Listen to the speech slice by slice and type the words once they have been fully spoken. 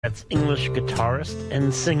That's English guitarist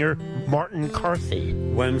and singer Martin Carthy.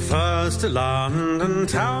 When first to London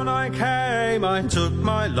town I came, I took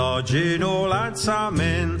my lodging all at some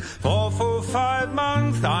inn. For full 5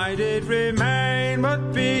 months I did remain,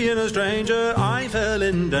 but being a stranger I fell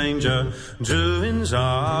in danger, doing so.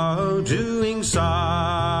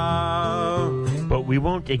 But we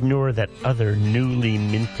won't ignore that other newly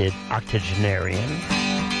minted octogenarian.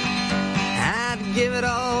 I'd give it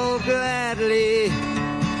all gladly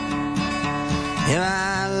if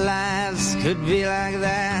our lives could be like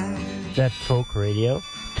that. That's Folk Radio,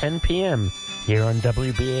 10 p.m. here on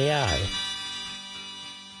WBAI.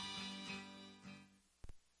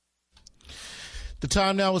 The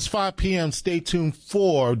time now is 5 p.m. Stay tuned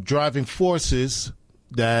for Driving Forces.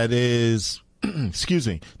 That is, excuse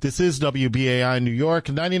me, this is WBAI New York,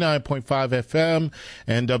 99.5 FM,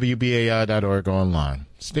 and WBAI.org online.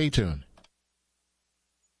 Stay tuned.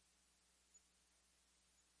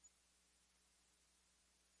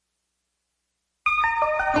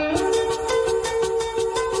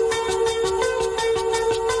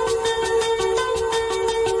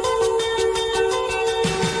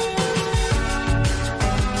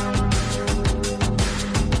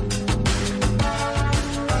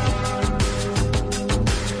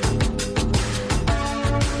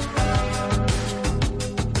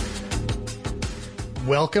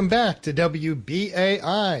 Welcome back to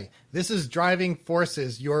WBAI. This is Driving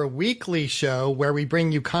Forces, your weekly show where we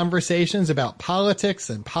bring you conversations about politics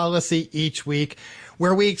and policy each week,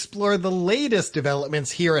 where we explore the latest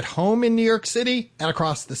developments here at home in New York City and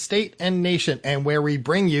across the state and nation, and where we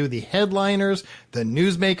bring you the headliners, the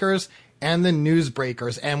newsmakers, and the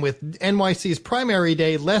newsbreakers. And with NYC's primary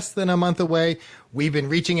day less than a month away, we've been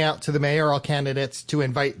reaching out to the mayoral candidates to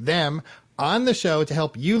invite them on the show to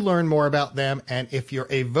help you learn more about them, and if you're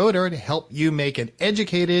a voter, to help you make an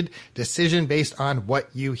educated decision based on what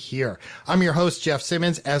you hear. I'm your host, Jeff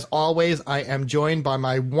Simmons. As always, I am joined by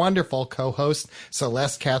my wonderful co-host,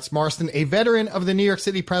 Celeste Katz-Marston, a veteran of the New York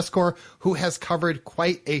City Press Corps who has covered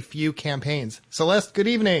quite a few campaigns. Celeste, good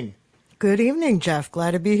evening. Good evening, Jeff.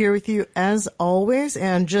 Glad to be here with you as always.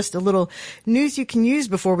 And just a little news you can use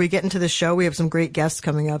before we get into the show. We have some great guests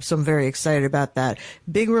coming up, so I'm very excited about that.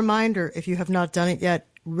 Big reminder, if you have not done it yet,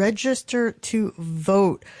 register to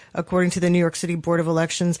vote. According to the New York City Board of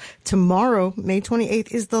Elections, tomorrow, May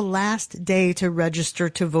 28th, is the last day to register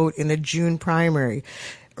to vote in the June primary.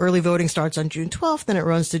 Early voting starts on June 12th, then it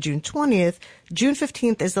runs to June 20th. June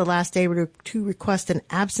 15th is the last day to request an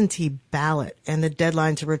absentee ballot, and the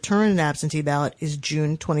deadline to return an absentee ballot is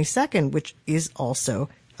June 22nd, which is also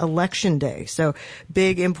Election Day. So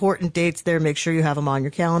big, important dates there. Make sure you have them on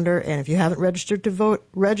your calendar, and if you haven't registered to vote,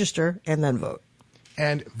 register and then vote.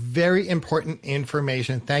 And very important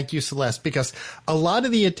information. Thank you, Celeste, because a lot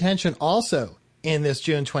of the attention also in this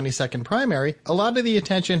June 22nd primary, a lot of the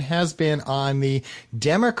attention has been on the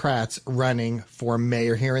Democrats running for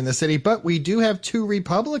mayor here in the city, but we do have 2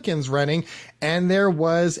 Republicans running, and there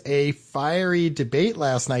was a fiery debate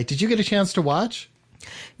last night. Did you get a chance to watch?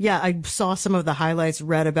 Yeah, I saw some of the highlights,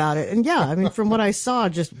 read about it. And yeah, I mean, from what I saw,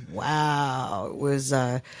 just wow. It was,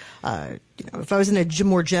 if I was in a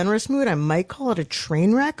more generous mood, I might call it a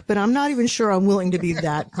train wreck, but I'm not even sure I'm willing to be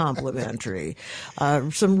that complimentary.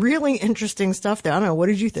 Some really interesting stuff there. I don't know. What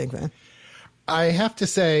did you think, man? I have to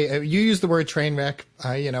say, you used the word train wreck.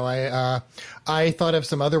 I thought of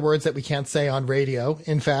some other words that we can't say on radio.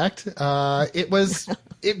 In fact,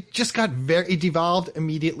 it just got it devolved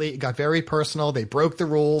immediately. It got very personal. They broke the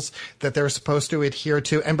rules that they're supposed to adhere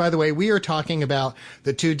to. And by the way, we are talking about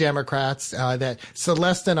the 2 Democrats that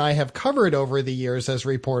Celeste and I have covered over the years as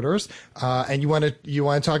reporters. And you want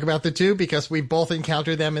to talk about the 2 because we've both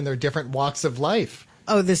encountered them in their different walks of life.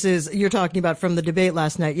 Oh, you're talking about from the debate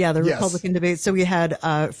last night. Yeah, the Republican debate. So we had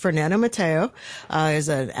Fernando Mateo is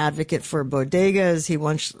an advocate for bodegas. He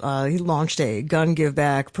launched a gun give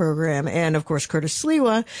back program. And, of course, Curtis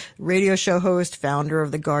Sliwa, radio show host, founder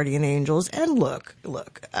of the Guardian Angels. And look,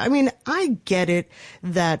 I mean, I get it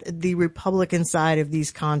that the Republican side of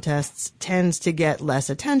these contests tends to get less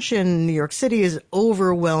attention. New York City is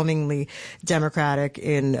overwhelmingly Democratic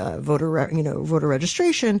in voter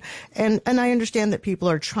registration. And I understand that people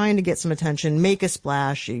are trying to get some attention, make a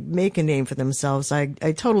splash, make a name for themselves. I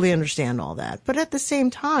totally understand all that. But at the same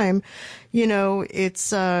time,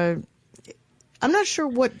 it's, I'm not sure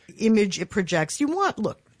what image it projects.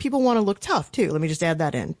 People want to look tough too. Let me just add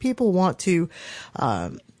that in. People want to,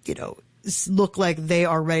 look like they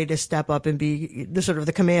are ready to step up and be the sort of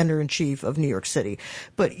the commander in chief of New York City.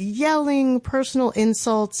 But yelling, personal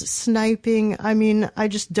insults, sniping, I mean, I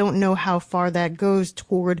just don't know how far that goes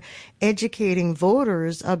toward educating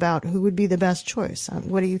voters about who would be the best choice.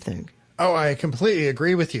 What do you think? Oh, I completely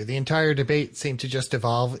agree with you. The entire debate seemed to just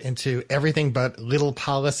evolve into everything but little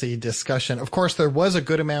policy discussion. Of course, there was a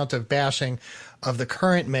good amount of bashing of the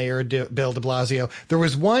current mayor, Bill de Blasio. There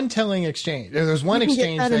was one telling exchange. There was one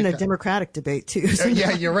exchange. Get that in a Democratic debate too.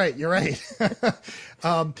 Yeah, you're right. You're right.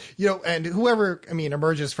 And whoever,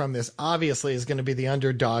 emerges from this obviously is going to be the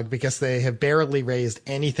underdog because they have barely raised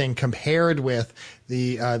anything compared with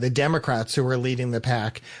the Democrats who are leading the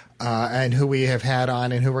pack. And who we have had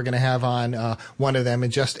on and who we're going to have on, one of them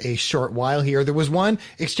in just a short while here. There was one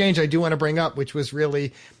exchange I do want to bring up, which was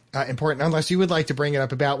really important, unless you would like to bring it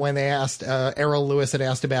up, about when they asked, Errol Lewis had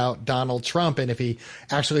asked about Donald Trump and if he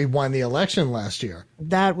actually won the election last year.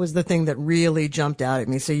 That was the thing that really jumped out at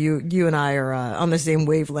me. So you and I are on the same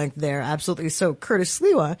wavelength there. Absolutely. So Curtis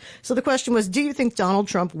Sliwa. So the question was, do you think Donald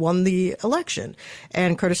Trump won the election?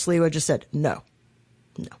 And Curtis Sliwa just said, no.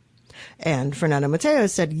 And Fernando Mateo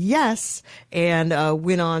said yes, and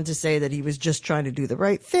went on to say that he was just trying to do the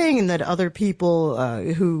right thing, and that other people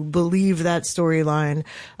who believe that storyline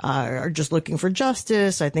are just looking for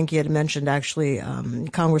justice. I think he had mentioned actually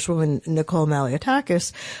Congresswoman Nicole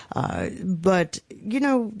Malliotakis. But,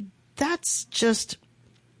 that's just...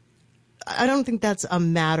 I don't think that's a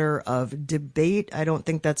matter of debate. I don't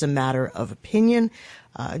think that's a matter of opinion.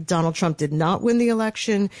 Donald Trump did not win the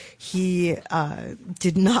election. He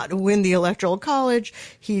did not win the Electoral College.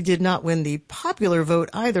 He did not win the popular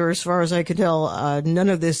vote either, as far as I can tell. None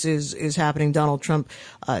of this is happening. Donald Trump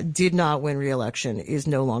did not win re-election, is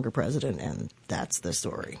no longer president, and that's the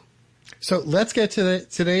story. So let's get to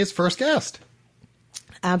today's first guest.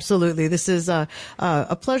 Absolutely. This is a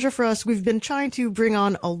pleasure for us. We've been trying to bring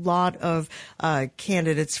on a lot of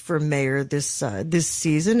candidates for mayor this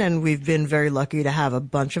season, and we've been very lucky to have a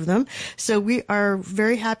bunch of them. So we are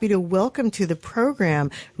very happy to welcome to the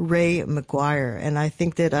program Ray McGuire. And I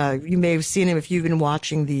think that you may have seen him if you've been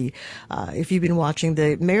watching the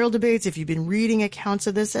mayoral debates, if you've been reading accounts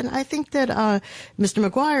of this. And I think that Mr.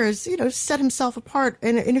 McGuire has set himself apart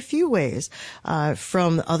in a few ways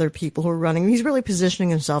from other people who are running. He's really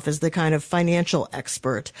positioning himself as the kind of financial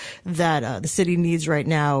expert that the city needs right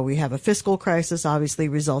now. We have a fiscal crisis, obviously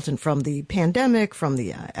resultant from the pandemic, from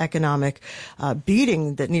the economic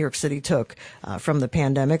beating that New York City took from the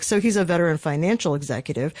pandemic. So he's a veteran financial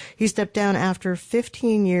executive. He stepped down after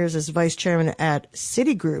 15 years as vice chairman at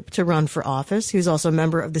Citigroup to run for office. He was also a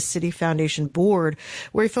member of the City Foundation board,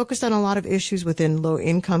 where he focused on a lot of issues within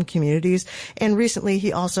low-income communities. And recently,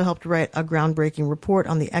 he also helped write a groundbreaking report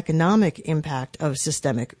on the economic impact of systemic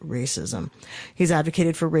racism. He's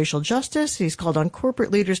advocated for racial justice. He's called on corporate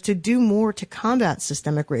leaders to do more to combat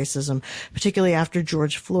systemic racism, particularly after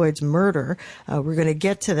George Floyd's murder. We're going to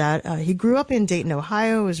get to that. He grew up in Dayton,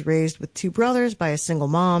 Ohio, was raised with two brothers by a single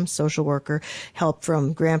mom, social worker, help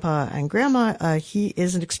from grandpa and grandma. He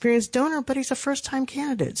is an experienced donor, but he's a first-time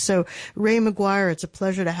candidate. So, Ray McGuire, it's a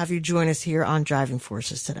pleasure to have you join us here on Driving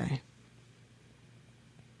Forces today.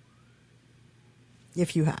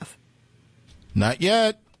 If you have. Not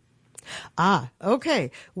yet.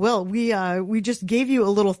 Okay. Well, we just gave you a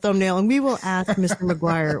little thumbnail, and we will ask Mr.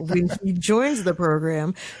 McGuire when he joins the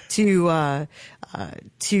program to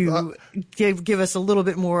give us a little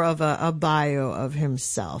bit more of a bio of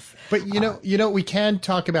himself. But we can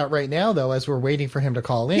talk about right now, though, as we're waiting for him to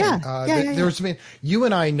call in. There's been, you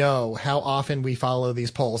and I know how often we follow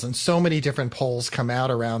these polls, and so many different polls come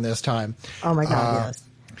out around this time. Oh my God, yes.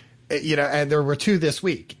 And there were two this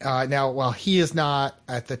week. Now, while he is not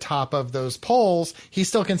at the top of those polls, he's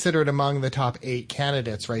still considered among the top 8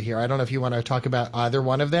 candidates right here. I don't know if you want to talk about either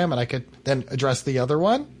one of them, and I could then address the other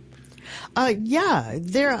one.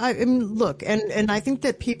 Look, and I think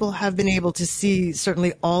that people have been able to see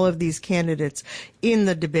certainly all of these candidates in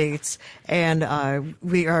the debates, and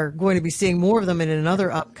we are going to be seeing more of them in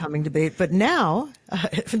another upcoming debate. But now,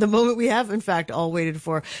 for the moment we have, in fact, all waited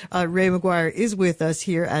for, Ray McGuire is with us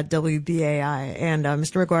here at WBAI. And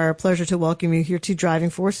Mr. McGuire, a pleasure to welcome you here to Driving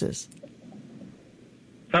Forces.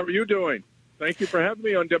 How are you doing? Thank you for having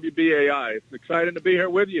me on WBAI. It's exciting to be here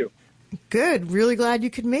with you. Good. Really glad you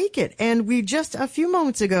could make it. And we just a few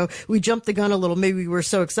moments ago, we jumped the gun a little. Maybe we were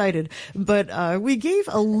so excited, but we gave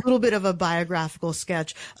a little bit of a biographical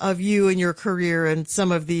sketch of you and your career and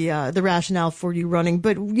some of the rationale for you running.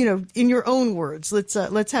 But in your own words,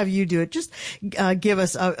 let's have you do it. Just give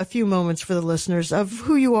us a few moments for the listeners of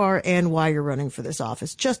who you are and why you're running for this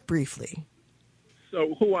office, just briefly.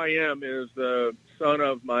 So who I am is the son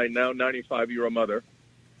of my now 95-year-old mother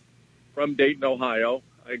from Dayton, Ohio.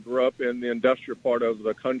 I grew up in the industrial part of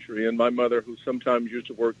the country, and my mother, who sometimes used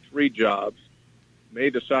to work 3 jobs,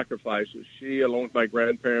 made the sacrifices. She, along with my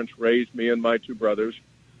grandparents, raised me and my 2 brothers,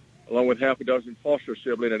 along with half a dozen foster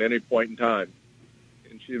siblings at any point in time.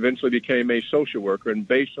 And she eventually became a social worker, and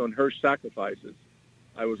based on her sacrifices,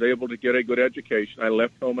 I was able to get a good education. I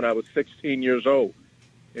left home when I was 16 years old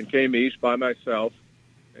and came east by myself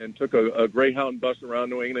and took a Greyhound bus around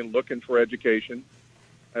New England looking for education.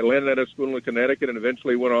 I landed at a school in Connecticut and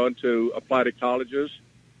eventually went on to apply to colleges,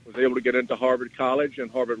 was able to get into Harvard College and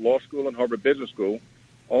Harvard Law School and Harvard Business School,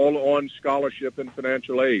 all on scholarship and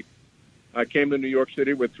financial aid. I came to New York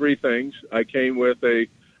City with 3 things. I came with a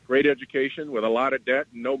great education, with a lot of debt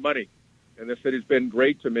and no money. And this city's been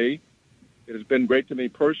great to me. It has been great to me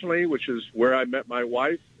personally, which is where I met my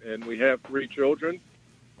wife, and we have 3 children.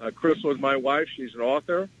 Crystal is my wife. She's an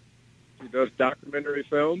author. She does documentary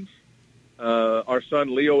films. Our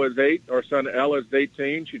son Leo is 8. Our son Ella is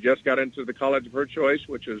 18. She just got into the college of her choice,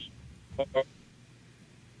 which is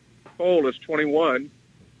Cole is 21,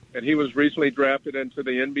 and he was recently drafted into the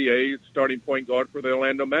NBA starting point guard for the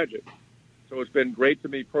Orlando Magic. So it's been great to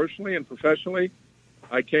me personally and professionally.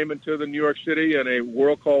 I came into the New York City in a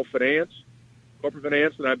world called finance, corporate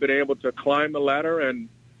finance, and I've been able to climb the ladder and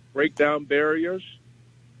break down barriers,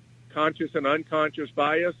 conscious and unconscious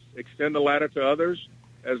bias, extend the ladder to others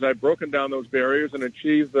as I've broken down those barriers and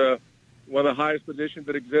achieved one of the highest positions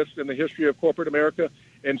that exists in the history of corporate America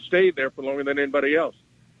and stayed there for longer than anybody else.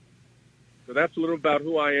 So that's a little about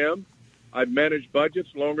who I am. I've managed budgets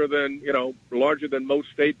larger than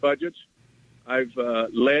most state budgets. I've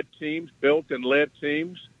led teams, built and led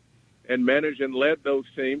teams, and managed and led those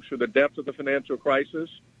teams through the depths of the financial crisis,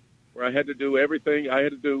 where I had to do everything. I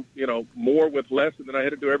had to do, more with less, and then I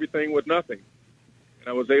had to do everything with nothing. And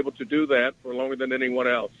I was able to do that for longer than anyone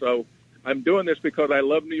else. So I'm doing this because I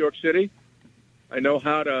love New York City. I know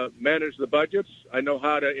how to manage the budgets. I know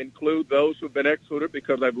how to include those who've been excluded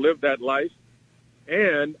because I've lived that life.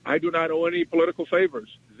 And I do not owe any political favors.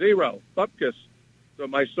 0. Bupkis. So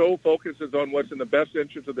my sole focus is on what's in the best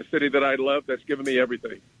interest of the city that I love that's given me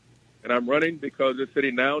everything. And I'm running because the city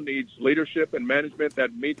now needs leadership and management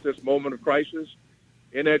that meets this moment of crisis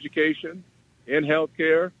in education, in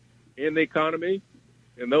healthcare, in the economy.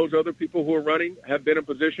 And those other people who are running have been in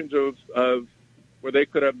positions of where they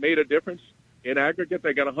could have made a difference. In aggregate,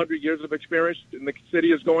 they got 100 years of experience, and the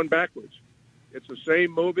city is going backwards. It's the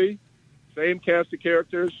same movie, same cast of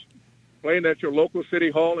characters, playing at your local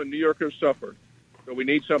city hall, and New Yorkers suffer. So we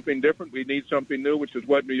need something different. We need something new, which is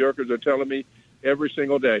what New Yorkers are telling me every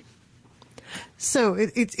single day. So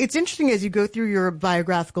it's interesting as you go through your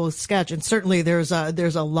biographical sketch, and certainly there's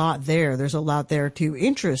a lot there. There's a lot there to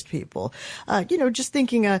interest people. Just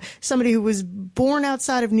thinking, somebody who was born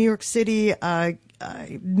outside of New York City,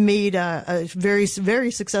 made a very,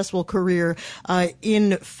 very successful career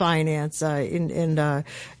in finance, later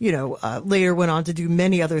went on to do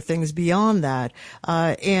many other things beyond that,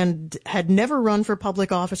 and had never run for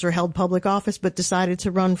public office or held public office, but decided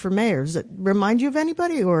to run for mayor. Does it remind you of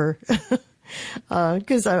anybody, or?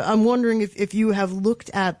 Because I'm wondering if you have looked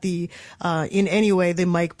at in any way, the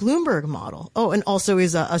Mike Bloomberg model. Oh, and also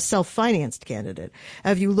is a self-financed candidate.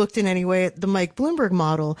 Have you looked in any way at the Mike Bloomberg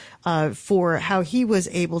model for how he was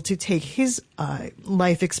able to take his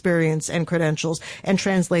life experience and credentials and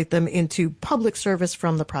translate them into public service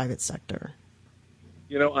from the private sector?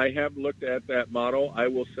 I have looked at that model. I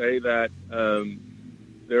will say that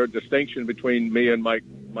there are distinctions between me and Mike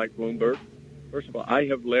Bloomberg. First of all, I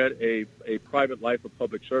have led a private life of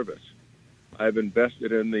public service. I've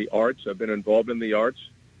invested in the arts. I've been involved in the arts.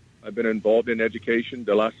 I've been involved in education,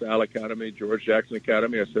 De La Salle Academy, George Jackson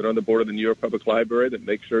Academy. I sit on the board of the New York Public Library that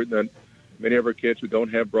makes certain that many of our kids who don't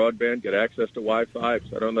have broadband get access to Wi-Fi. I've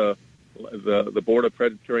sat on the board of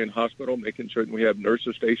Presbyterian Hospital, making certain we have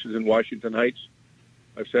nurses stations in Washington Heights.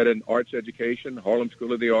 I've sat in arts education, Harlem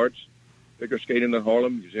School of the Arts, figure skating in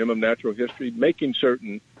Harlem, Museum of Natural History, making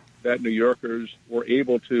certain that New Yorkers were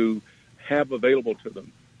able to have available to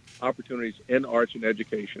them opportunities in arts and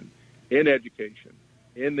education, in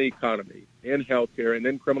the economy, in healthcare, and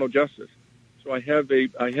in criminal justice. So I have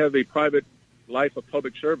a private life of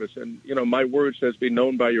public service, and my word says, "Be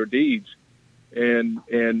known by your deeds," and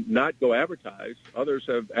not go advertise. Others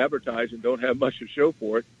have advertised and don't have much to show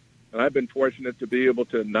for it, and I've been fortunate to be able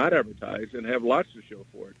to not advertise and have lots to show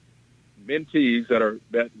for it. Mentees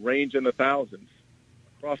that range in the thousands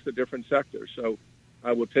across the different sectors. So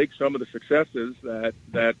I will take some of the successes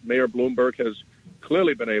that Mayor Bloomberg has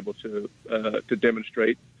clearly been able to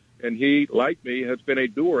demonstrate, and he, like me, has been a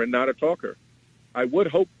doer and not a talker. I would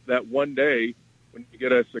hope that one day when you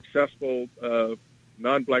get a successful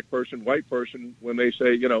non-black person, white person, when they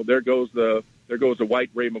say, there goes the white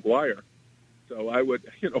Ray McGuire. So I would,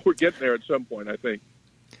 we're getting there at some point, I think.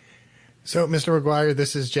 So, Mr. McGuire,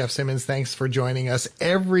 this is Jeff Simmons. Thanks for joining us.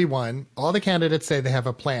 Everyone, all the candidates say they have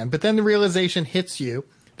a plan, but then the realization hits you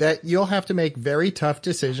that you'll have to make very tough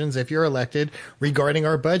decisions if you're elected regarding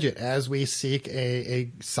our budget as we seek a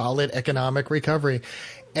solid economic recovery.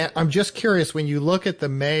 And I'm just curious, when you look at the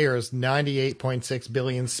mayor's $98.6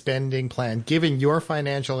 billion spending plan, given your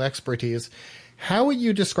financial expertise, how would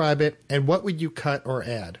you describe it and what would you cut or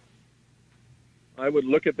add? I would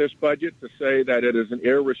look at this budget to say that it is an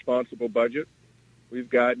irresponsible budget. We've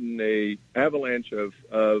gotten an avalanche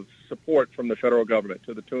of support from the federal government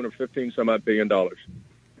to the tune of $15-some-odd billion.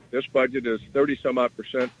 This budget is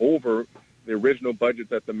 30-some-odd% over the original budget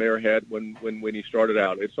that the mayor had when he started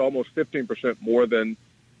out. It's almost 15% more than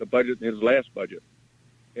the budget in his last budget.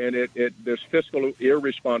 And there's fiscal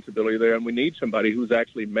irresponsibility there, and we need somebody who's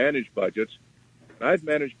actually managed budgets. And I've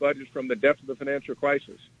managed budgets from the depths of the financial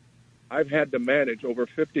crisis. I've had to manage over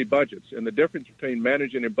 50 budgets, and the difference between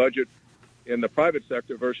managing a budget in the private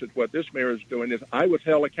sector versus what this mayor is doing is I was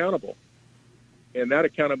held accountable. And that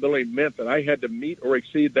accountability meant that I had to meet or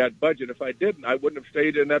exceed that budget. If I didn't, I wouldn't have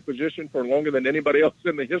stayed in that position for longer than anybody else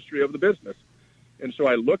in the history of the business. And so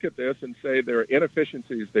I look at this and say there are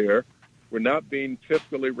inefficiencies there. We're not being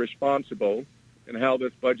fiscally responsible in how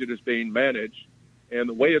this budget is being managed. And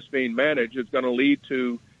the way it's being managed is going to lead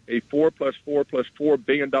to a $4+4+4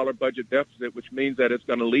 billion budget deficit, which means that it's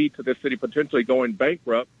going to lead to this city potentially going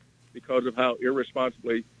bankrupt because of how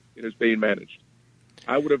irresponsibly it is being managed.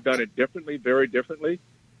 I would have done it differently, very differently.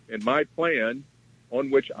 And my plan, on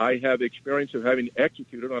which I have experience of having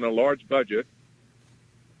executed on a large budget,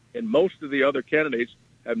 and most of the other candidates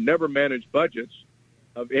have never managed budgets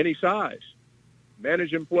of any size,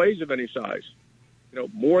 manage employees of any size.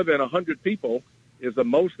 More than 100 people is the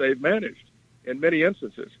most they've managed in many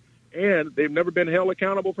instances. And they've never been held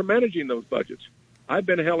accountable for managing those budgets. I've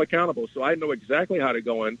been held accountable, so I know exactly how to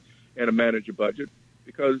go in and manage a budget,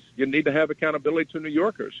 because you need to have accountability to New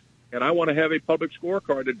Yorkers. And I want to have a public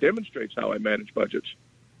scorecard that demonstrates how I manage budgets.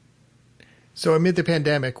 So amid the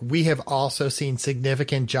pandemic, we have also seen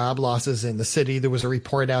significant job losses in the city. There was a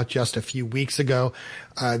report out just a few weeks ago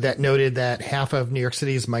that noted that half of New York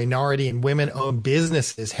City's minority and women-owned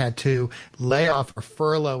businesses had to lay off or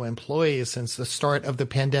furlough employees since the start of the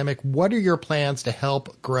pandemic. What are your plans to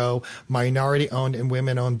help grow minority-owned and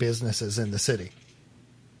women-owned businesses in the city?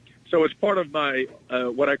 So as part of my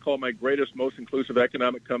what I call my greatest, most inclusive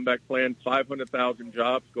economic comeback plan, 500,000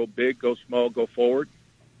 jobs, go big, go small, go forward.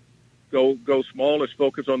 Go small is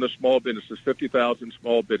focus on the small businesses, 50,000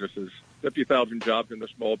 small businesses, 50,000 jobs in the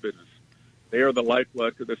small business. They are the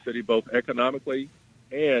lifeblood to the city, both economically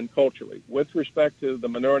and culturally. With respect to the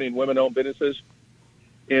minority and women-owned businesses,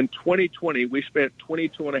 in 2020, we spent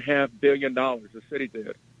 $22.5 billion, the city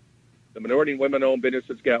did. The minority and women-owned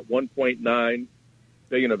businesses got $1.9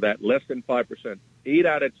 billion of that, less than 5%. 8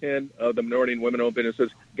 out of 10 of the minority and women-owned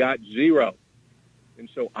businesses got zero. And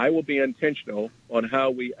so I will be intentional on how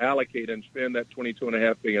we allocate and spend that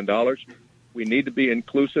 $22.5 billion. We need to be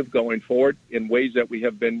inclusive going forward in ways that we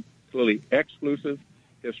have been clearly exclusive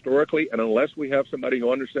historically. And unless we have somebody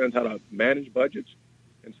who understands how to manage budgets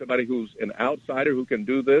and somebody who's an outsider who can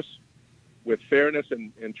do this with fairness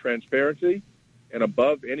and transparency and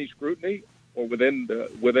above any scrutiny or within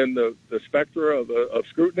the spectra of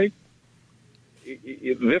scrutiny,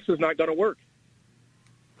 this is not going to work.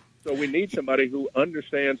 So we need somebody who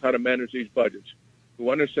understands how to manage these budgets,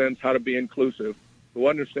 who understands how to be inclusive, who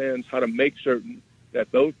understands how to make certain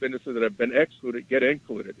that those businesses that have been excluded get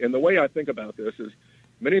included. And the way I think about this is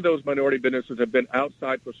many of those minority businesses have been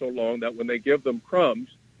outside for so long that when they give them crumbs,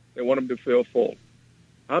 they want them to feel full.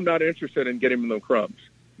 I'm not interested in getting them crumbs.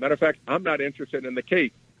 Matter of fact, I'm not interested in the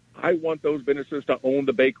cake. I want those businesses to own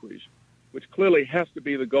the bakeries, which clearly has to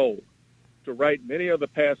be the goal, to right many of the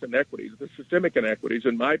past inequities, the systemic inequities,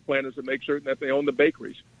 and my plan is to make certain that they own the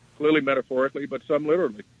bakeries, clearly metaphorically, but some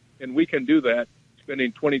literally. And we can do that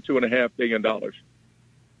spending $22.5 billion.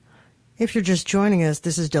 If you're just joining us,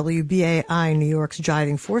 this is WBAI, New York's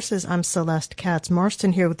Driving Forces. I'm Celeste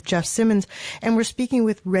Katz-Marston here with Jeff Simmons, and we're speaking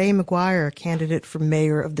with Ray McGuire, candidate for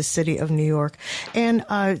mayor of the city of New York. And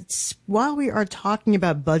while we are talking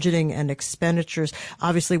about budgeting and expenditures,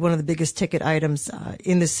 obviously one of the biggest ticket items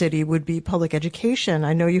in the city would be public education.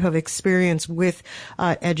 I know you have experience with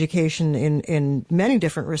education in many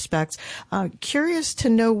different respects. Curious to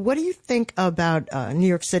know, what do you think about New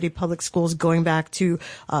York City public schools going back to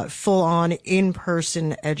full on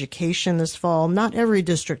in-person education this fall. Not every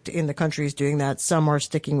district in the country is doing that. Some are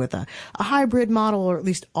sticking with a hybrid model, or at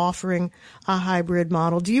least offering a hybrid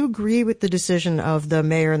model. Do you agree with the decision of the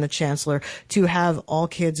mayor and the chancellor to have all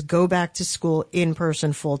kids go back to school in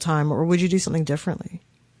person full time, or would you do something differently?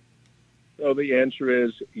 So the answer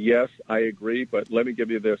is yes, I agree, but let me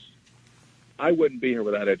give you this. I wouldn't be here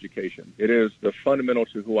without education. It is the fundamental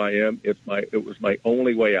to who I am. It was my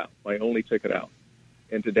only way out, my only ticket out.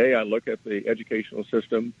 And today I look at the educational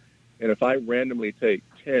system, and if I randomly take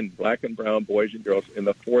 10 black and brown boys and girls in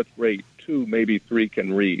the fourth grade, 2, maybe 3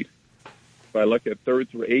 can read. If I look at 3rd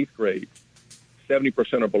through 8th grade,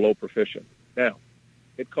 70% are below proficient. Now,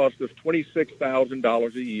 it costs us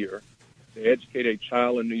 $26,000 a year to educate a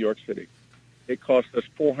child in New York City. It costs us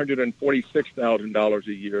 $446,000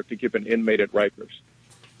 a year to keep an inmate at Rikers.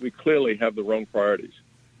 We clearly have the wrong priorities.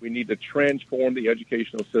 We need to transform the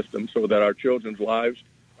educational system so that our children's lives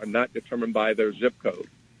are not determined by their zip code.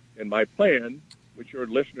 And my plan, which your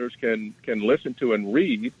listeners can listen to and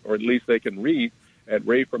read, or at least they can read at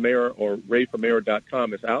Ray for Mayor or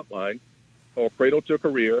rayformayor.com, is outlined, called Cradle to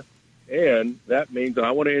Career. And that means that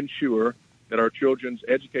I want to ensure that our children's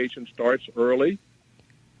education starts early,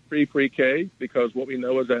 pre-K, because what we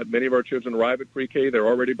know is that many of our children arrive at pre-K, they're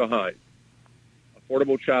already behind.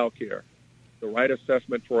 Affordable child care, the right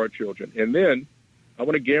assessment for our children. And then I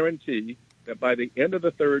want to guarantee that by the end of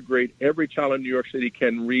the 3rd grade, every child in New York City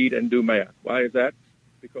can read and do math. Why is that?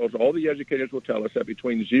 Because all the educators will tell us that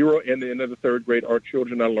between 0 and the end of the 3rd grade, our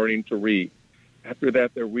children are learning to read. After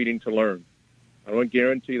that, they're reading to learn. I want to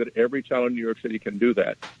guarantee that every child in New York City can do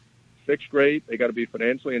that. 6th grade, they got to be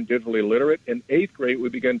financially and digitally literate. In 8th grade, we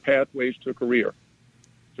begin pathways to career.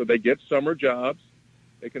 So they get summer jobs.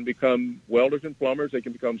 They can become welders and plumbers. They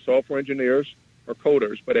can become software engineers or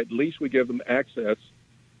coders, but at least we give them access,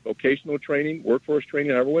 vocational training, workforce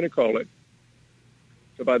training, however you want to call it.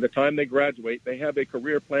 So by the time they graduate, they have a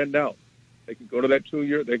career planned out. They can go to that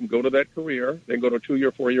 2-year, they can go to that career, they can go to a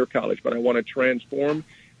 2-year, 4-year college. But I want to transform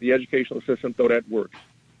the educational system so that works.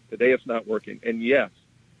 Today it's not working. And yes,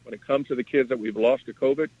 when it comes to the kids that we've lost to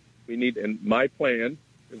COVID, we need, and my plan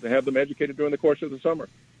is to have them educated during the course of the summer.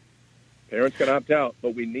 Parents can opt out,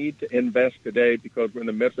 but we need to invest today because we're in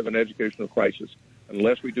the midst of an educational crisis.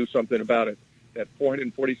 Unless we do something about it, that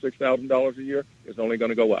 $446,000 a year is only going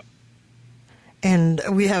to go up. And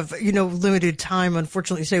we have, limited time,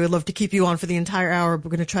 unfortunately, so we'd love to keep you on for the entire hour. We're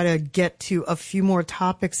going to try to get to a few more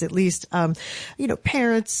topics, at least.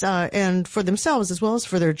 Parents, and for themselves as well as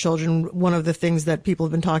for their children. One of the things that people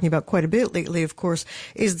have been talking about quite a bit lately, of course,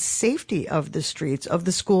 is the safety of the streets, of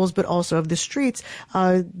the schools, but also of the streets.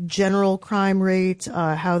 General crime rate,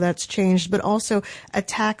 how that's changed, but also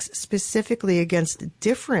attacks specifically against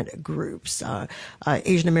different groups.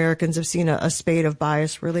 Asian Americans have seen a spate of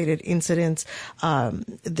bias-related incidents.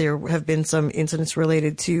 There have been some incidents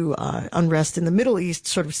related to unrest in the Middle East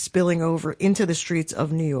sort of spilling over into the streets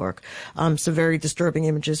of New York. Some very disturbing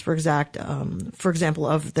images, for example,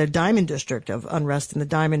 of the Diamond District, of unrest in the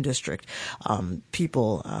Diamond District,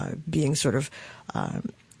 people being sort of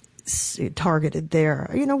targeted there.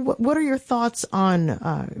 What are your thoughts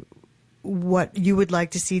on what you would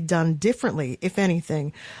like to see done differently, if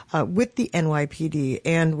anything, with the NYPD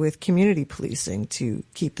and with community policing to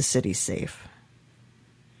keep the city safe?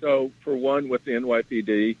 So, for one, with the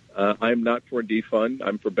NYPD, I'm not for defund.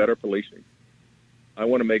 I'm for better policing. I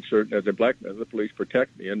want to make certain, as a black man, the police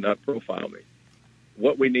protect me and not profile me.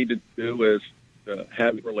 What we need to do is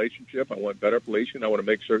have a relationship. I want better policing. I want to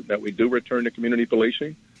make certain that we do return to community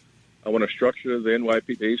policing. I want to structure the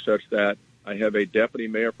NYPD such that I have a deputy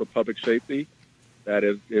mayor for public safety that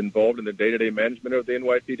is involved in the day-to-day management of the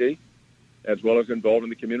NYPD, as well as involved in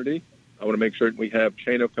the community. I want to make certain we have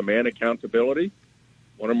chain of command accountability.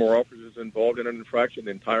 One or more officers involved in an infraction,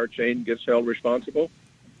 the entire chain gets held responsible.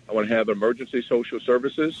 I want to have emergency social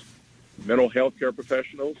services, mental health care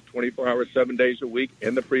professionals, 24 hours, 7 days a week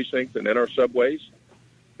in the precincts and in our subways.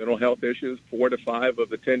 Mental health issues, 4 to 5 of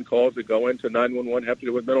the 10 calls that go into 911 have to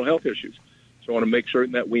do with mental health issues. So I want to make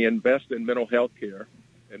certain that we invest in mental health care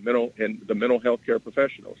and the mental health care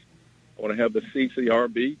professionals. I want to have the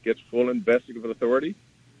CCRB gets full investigative authority,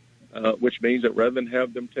 which means that rather than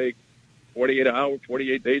have them take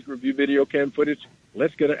 48 days to review video cam footage,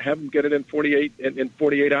 let's have them get it in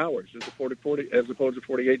 48 hours as opposed to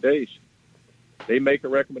 48 days. They make a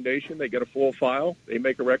recommendation, they get a full file, they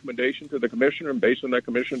make a recommendation to the commissioner, and based on that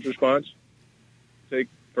commissioner's response, take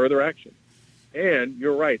further action. And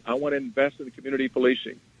you're right, I want to invest in community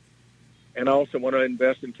policing. And I also want to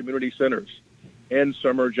invest in community centers and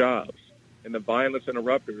summer jobs and the violence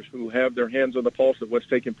interrupters who have their hands on the pulse of what's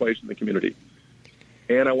taking place in the community.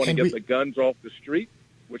 And I want to get the guns off the street,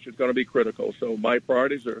 which is going to be critical. So my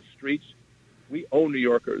priorities are streets. We owe New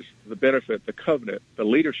Yorkers the benefit, the covenant, the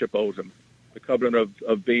leadership owes them, the covenant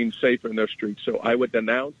of being safe in their streets. So I would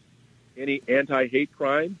denounce any anti-hate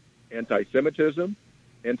crime, anti-Semitism,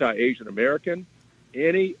 anti-Asian American,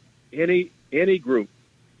 any group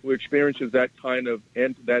who experiences that kind of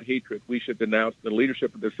that hatred. We should denounce. The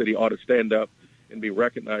leadership of the city ought to stand up and be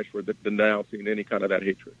recognized for denouncing any kind of that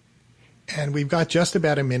hatred. And we've got just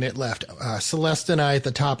about a minute left. Celeste and I at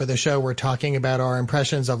the top of the show were talking about our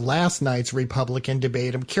impressions of last night's Republican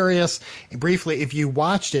debate. I'm curious, briefly, if you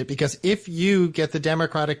watched it, because if you get the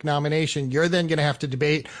Democratic nomination, you're then going to have to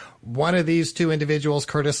debate one of these two individuals,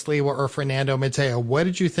 Curtis Sliwa or Fernando Mateo. What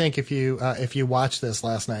did you think if you watched this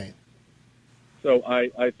last night? So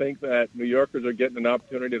I think that New Yorkers are getting an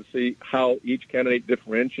opportunity to see how each candidate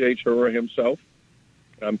differentiates her or himself.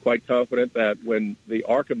 I'm quite confident that when the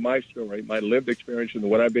arc of my story, my lived experience, and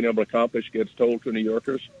what I've been able to accomplish gets told to New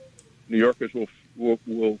Yorkers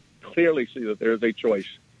will clearly see that there's a choice.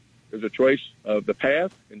 There's a choice of the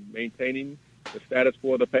past and maintaining the status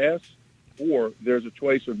quo of the past, or there's a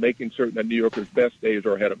choice of making certain that New Yorkers' best days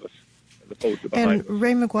are ahead of us, as opposed to behind us. And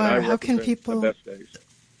Ray McGuire, and how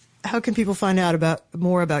can people find out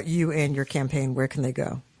more about you and your campaign? Where can they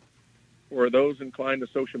go? For those inclined to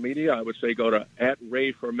social media, I would say go to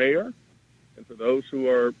 @RayForMayor. And for those who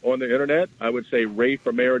are on the Internet, I would say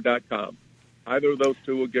RayForMayor.com. Either of those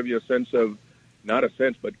two will give you a sense of, not a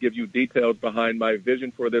sense, but give you details behind my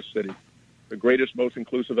vision for this city. The greatest, most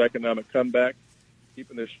inclusive economic comeback,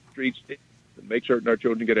 keeping the streets safe, and make certain our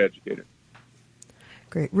children get educated.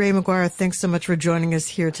 Great. Ray McGuire, thanks so much for joining us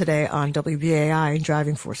here today on WBAI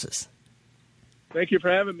Driving Forces. Thank you for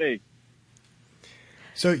having me.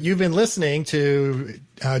 So you've been listening to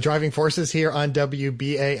Driving Forces here on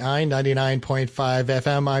WBAI 99.5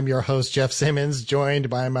 FM. I'm your host, Jeff Simmons, joined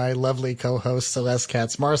by my lovely co-host, Celeste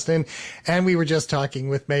Katz-Marston. And we were just talking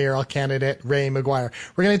with mayoral candidate Ray McGuire.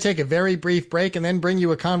 We're going to take a very brief break and then bring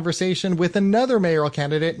you a conversation with another mayoral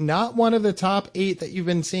candidate, not one of the top 8 that you've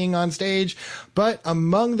been seeing on stage, but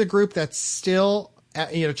among the group that's still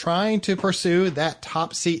trying to pursue that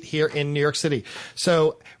top seat here in New York City.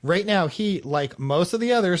 So right now, he, like most of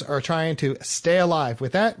the others, are trying to stay alive.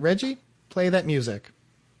 With that, Reggie, play that music.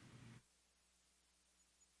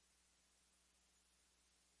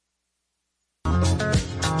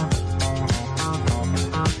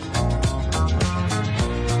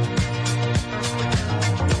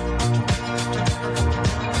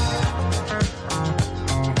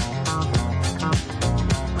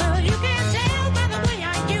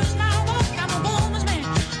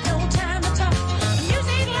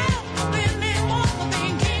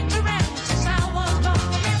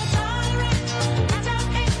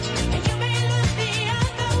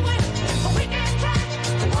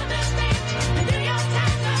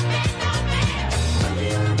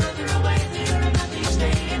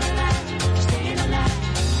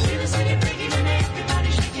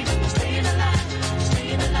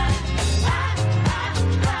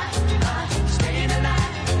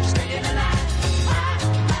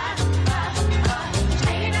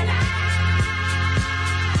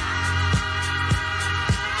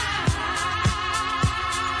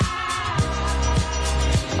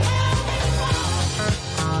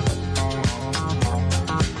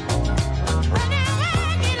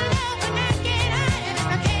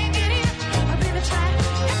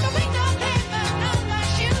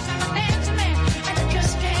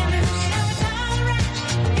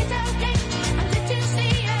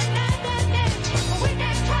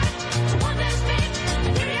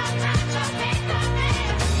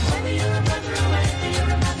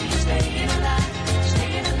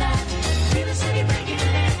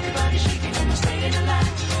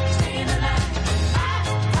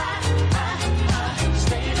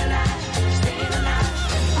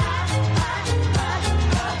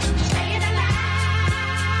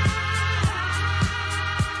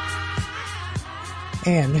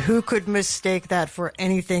 And who could mistake that for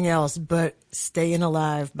anything else but Staying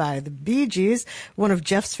Alive by the Bee Gees, one of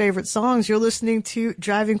Jeff's favorite songs. You're listening to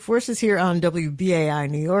Driving Forces here on WBAI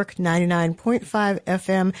New York, 99.5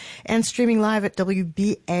 FM, and streaming live at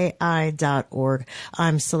WBAI.org.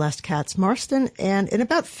 I'm Celeste Katz-Marston, and in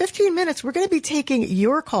about 15 minutes, we're going to be taking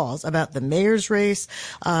your calls about the mayor's race,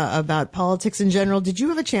 about politics in general. Did you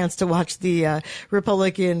have a chance to watch the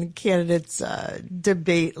Republican candidates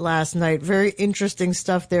debate last night? Very interesting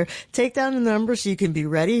stuff there. Take down the number so you can be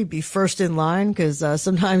ready, be first in line, because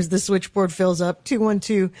sometimes the switchboard fills up.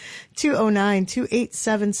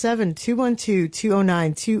 212-209-2877,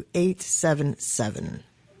 212-209-2877.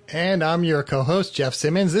 And I'm your co-host, Jeff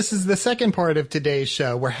Simmons. This is the second part of today's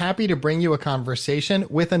show. We're happy to bring you a conversation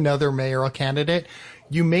with another mayoral candidate.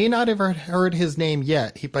 You may not have heard his name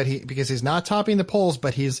yet, because he's not topping the polls,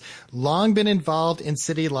 but he's long been involved in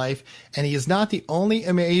city life, and he is not the only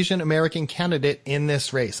Asian American candidate in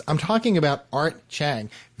this race. I'm talking about Art Chang.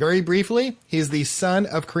 Very briefly, he's the son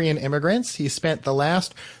of Korean immigrants. He spent the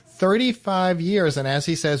last 35 years, and as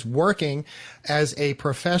he says, working as a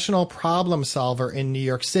professional problem solver in New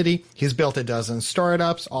York City. He's built a dozen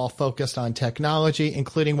startups, all focused on technology,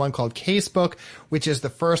 including one called Casebook, which is the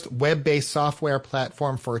first web-based software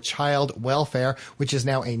platform for child welfare, which is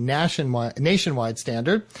now a nationwide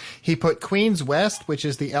standard. He put Queens West, which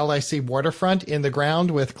is the LIC waterfront, in the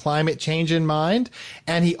ground with climate change in mind.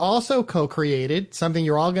 And he also co-created something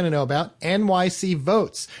you're all going to know about, NYC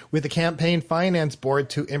Votes, with the Campaign Finance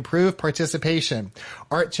Board to improve participation.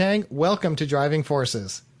 Art Chang, welcome to Driving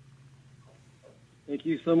Forces. Thank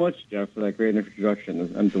you so much, Jeff, for that great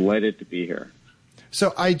introduction. I'm delighted to be here.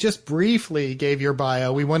 So I just briefly gave your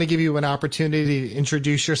bio. We want to give you an opportunity to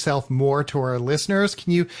introduce yourself more to our listeners.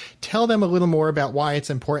 Can you tell them a little more about why it's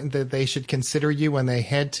important that they should consider you when they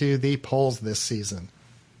head to the polls this season?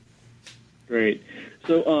 Great.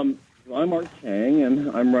 So I'm Art Chang,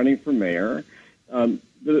 and I'm running for mayor.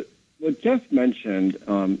 What Jeff mentioned,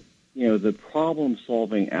 the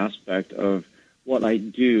problem-solving aspect of what I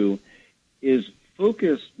do is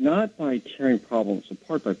focused not by tearing problems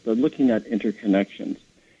apart, but looking at interconnections.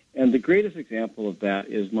 And the greatest example of that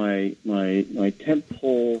is my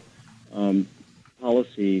tentpole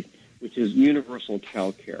policy, which is universal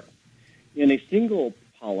child care. In a single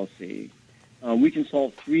policy, we can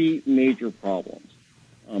solve three major problems.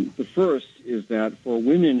 The first is that for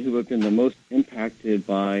women who have been the most impacted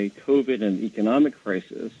by COVID and the economic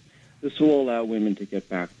crisis, this will allow women to get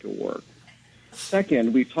back to work.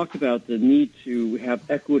 Second, we've talked about the need to have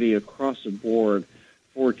equity across the board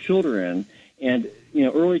for children. And,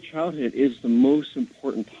 early childhood is the most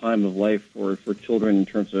important time of life for children in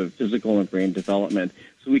terms of physical and brain development.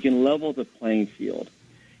 So we can level the playing field.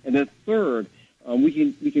 And then third, we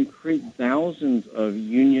can create thousands of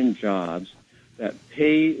union jobs that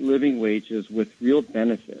pay living wages with real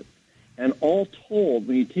benefits. And all told,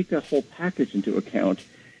 when you take that whole package into account,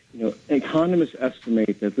 economists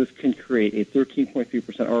estimate that this can create a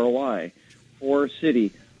 13.3% ROI for a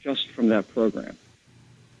city just from that program.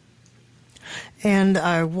 And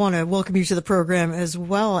I want to welcome you to the program as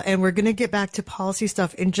well. And we're going to get back to policy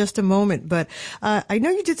stuff in just a moment. But I know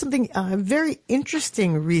you did something very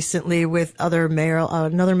interesting recently with another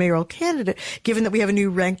mayoral candidate, given that we have a new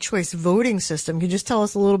ranked choice voting system. Can you just tell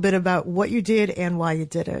us a little bit about what you did and why you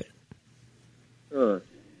did it? Sure.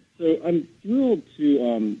 So I'm thrilled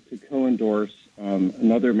to co-endorse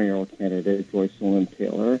another mayoral candidate, Joycelyn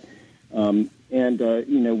Taylor.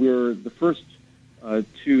 We're the first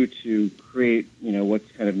two to create,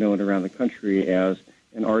 what's kind of known around the country as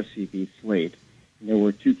an RCV slate,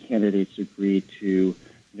 where two candidates agreed to,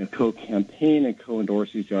 co-campaign and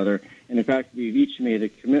co-endorse each other. And in fact, we've each made a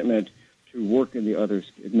commitment to work in the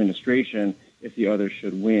other's administration if the other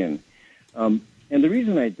should win. And the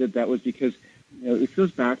reason I did that was because, it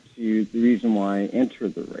goes back to the reason why I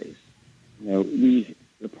entered the race.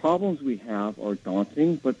 The problems we have are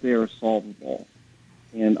daunting, but they are solvable.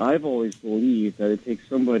 And I've always believed that it takes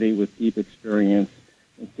somebody with deep experience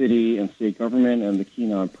in city and state government and the key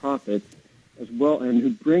nonprofits as well, and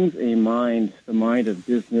who brings the mind of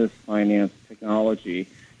business, finance, technology,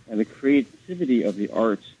 and the creativity of the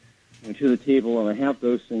arts to the table, and I have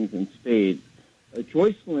those things in spades.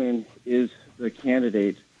 Joycelyn is the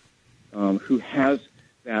candidate who has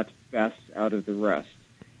that best out of the rest.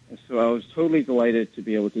 And so I was totally delighted to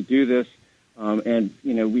be able to do this.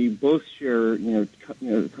 We both share,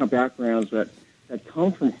 backgrounds that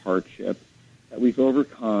come from hardship that we've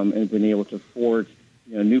overcome and been able to forge,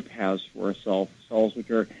 new paths for ourselves,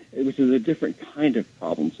 which is a different kind of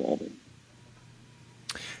problem solving.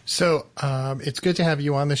 So it's good to have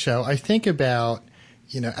you on the show. I think about,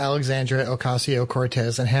 Alexandria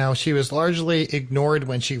Ocasio-Cortez and how she was largely ignored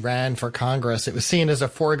when she ran for Congress. It was seen as a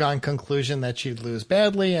foregone conclusion that she'd lose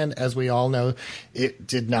badly, and as we all know, it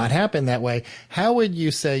did not happen that way. How would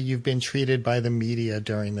you say you've been treated by the media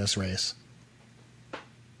during this race?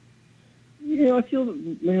 I feel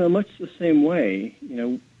much the same way.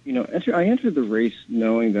 I entered the race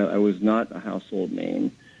knowing that I was not a household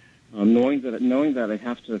name, knowing that I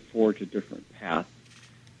have to forge a different path.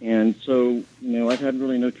 And so, I've had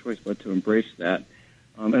really no choice but to embrace that.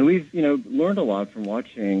 And we've, learned a lot from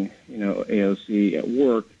watching, AOC at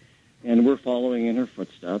work, and we're following in her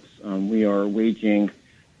footsteps. We are waging,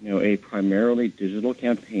 a primarily digital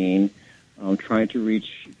campaign. trying to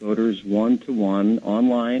reach voters one-to-one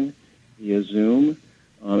online via Zoom,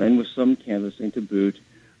 and with some canvassing to boot.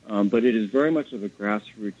 But it is very much of a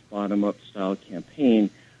grassroots, bottom-up style campaign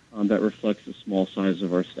that reflects the small size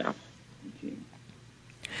of our staff and team.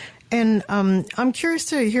 And I'm curious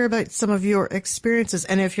to hear about some of your experiences.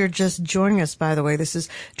 And if you're just joining us, by the way, this is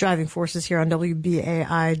Driving Forces here on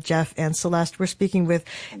WBAI. Jeff and Celeste, we're speaking with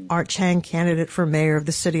Art Chang, candidate for mayor of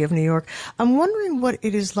the city of New York. I'm wondering what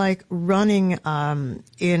it is like running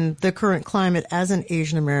in the current climate as an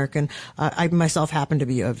Asian American. I myself happen to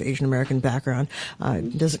be of Asian American background.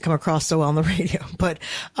 It doesn't come across so well on the radio. But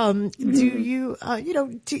do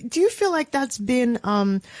you feel like that's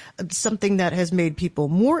been something that has made people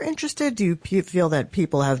more interested? Do you feel that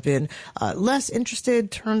people have been less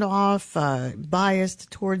interested, turned off,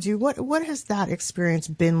 biased towards you? What has that experience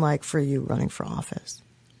been like for you running for office?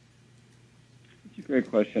 It's a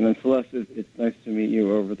great question. And Celeste, it's nice to meet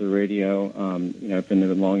you over the radio. I've been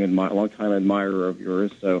a long time admirer of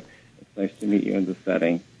yours, so it's nice to meet you in the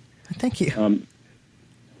setting. Thank you.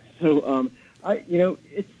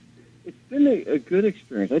 It's been a good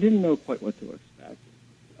experience. I didn't know quite what to expect.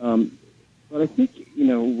 But I think,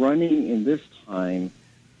 running in this time,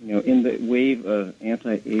 in the wave of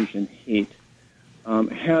anti-Asian hate,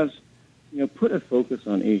 has, put a focus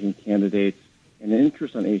on Asian candidates and an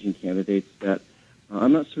interest on Asian candidates that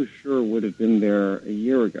I'm not so sure would have been there a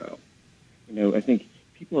year ago. I think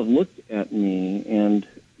people have looked at me and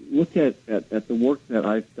looked at the work that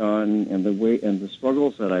I've done and the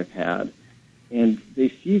struggles that I've had, and they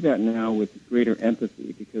see that now with greater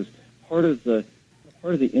empathy, because part of the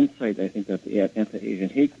insight I think that the anti-Asian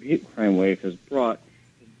hate crime wave has brought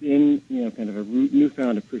has been, kind of a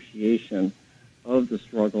newfound appreciation of the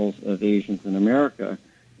struggles of Asians in America,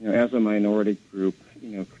 as a minority group,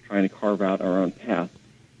 trying to carve out our own path.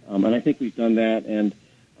 And I think we've done that, and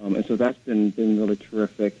so that's been really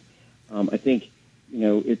terrific. I think,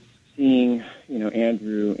 it's seeing,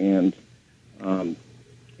 Andrew and,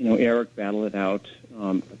 Eric battle it out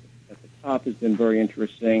at the top has been very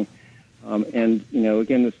interesting. And,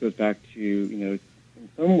 again, this goes back to,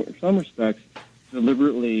 in some respects,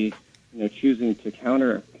 deliberately, choosing to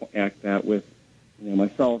counteract that with,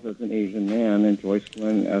 myself as an Asian man and Joyce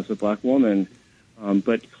Glynn as a black woman,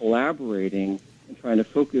 but collaborating and trying to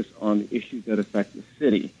focus on the issues that affect the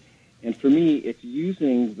city. And for me, it's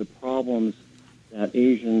using the problems that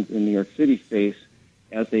Asians in New York City face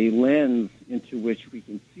as a lens into which we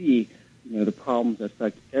can see the problems that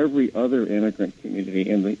affect every other immigrant community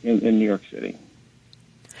in New York City.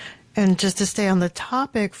 And just to stay on the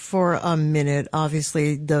topic for a minute,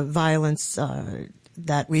 obviously the violence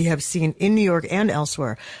that we have seen in New York and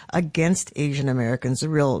elsewhere against Asian Americans, a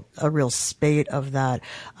real spate of that.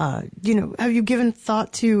 Have you given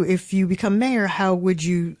thought to, if you become mayor, how would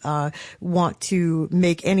you want to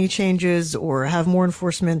make any changes or have more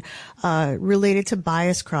enforcement related to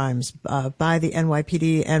bias crimes by the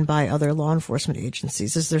NYPD and by other law enforcement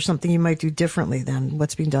agencies? Is there something you might do differently than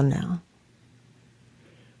what's being done now?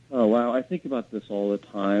 Oh, wow. I think about this all the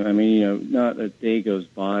time. I mean, not a day goes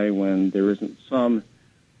by when there isn't some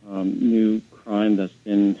new crime that's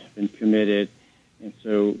been committed. And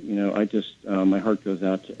so, I just, my heart goes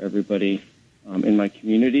out to everybody in my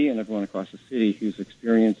community and everyone across the city who's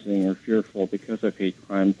experiencing or fearful because of hate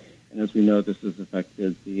crime. And as we know, this has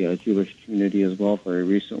affected the Jewish community as well very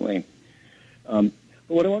recently. But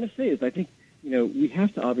what I want to say is I think, we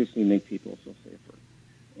have to obviously make people feel safer.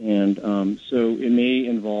 And so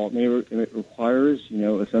it requires,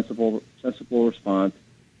 a sensible response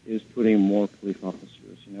is putting more police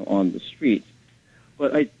officers, on the streets.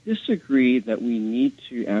 But I disagree that we need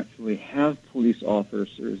to actually have police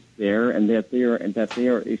officers there and that they are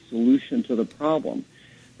a solution to the problem.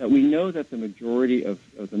 That we know that the majority of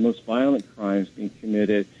the most violent crimes being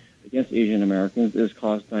committed against Asian Americans is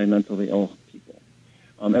caused by mentally ill people.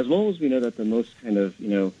 As well as we know that the most kind of,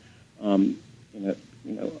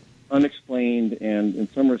 unexplained and in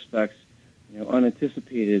some respects,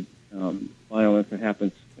 unanticipated violence that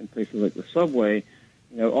happens in places like the subway,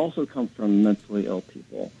 also comes from mentally ill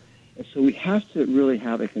people. And so we have to really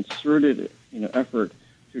have a concerted, effort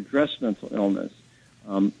to address mental illness.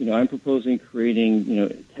 I'm proposing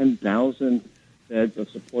creating, 10,000 beds of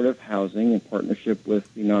supportive housing in partnership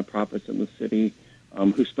with the nonprofits in the city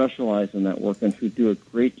who specialize in that work and who do a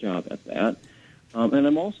great job at that. And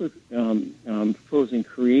I'm also proposing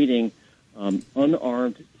creating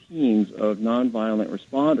unarmed teams of nonviolent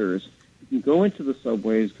responders who can go into the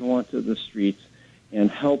subways, go onto the streets, and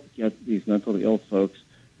help get these mentally ill folks,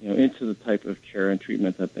 into the type of care and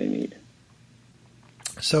treatment that they need.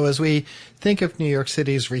 So as we think of New York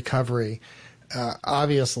City's recovery,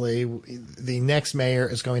 obviously the next mayor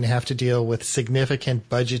is going to have to deal with significant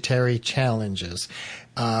budgetary challenges.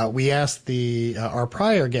 We asked our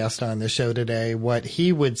prior guest on the show today what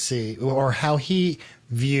he would see or how he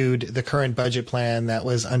viewed the current budget plan that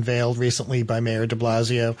was unveiled recently by Mayor de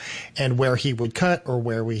Blasio and where he would cut or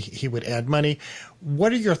where he would add money.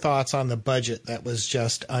 What are your thoughts on the budget that was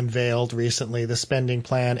just unveiled recently, the spending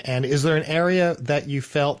plan? And is there an area that you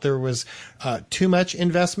felt there was too much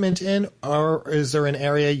investment in, or is there an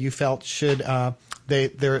area you felt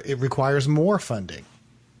it requires more funding?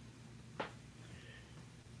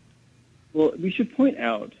 Well, we should point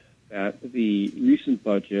out that the recent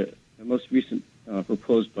budget, the most recent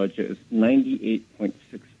proposed budget, is $98.6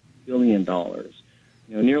 billion,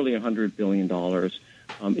 nearly $100 billion.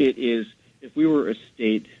 It is, if we were a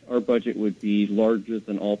state, our budget would be larger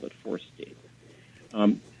than all but 4 states.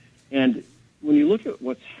 And when you look at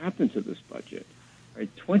what's happened to this budget, right,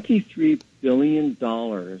 $23 billion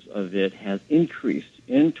of it has increased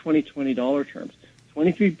in 2020 dollar terms.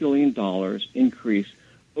 $23 billion increase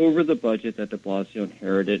over the budget that de Blasio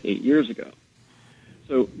inherited 8 years ago.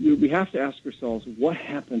 So we have to ask ourselves, what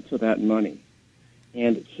happened to that money?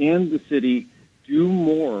 And can the city do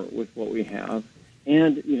more with what we have?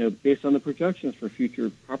 And, based on the projections for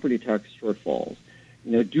future property tax shortfalls,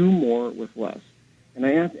 do more with less? And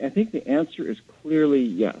I think the answer is clearly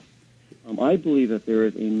yes. I believe that there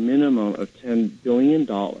is a minimum of $10 billion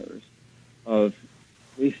of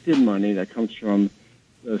wasted money that comes from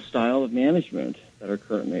the style of management that our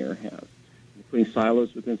current mayor has, putting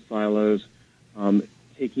silos within silos,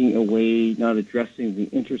 taking away, not addressing the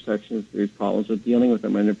intersections of these problems, but dealing with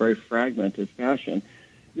them in a very fragmented fashion.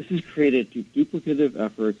 This has created duplicative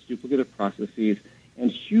efforts, duplicative processes,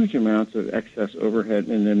 and huge amounts of excess overhead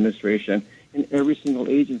in the administration in every single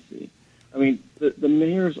agency. I mean, the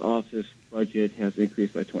mayor's office budget has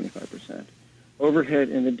increased by 25%. Overhead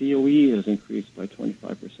in the DOE has increased by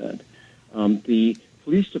 25%. The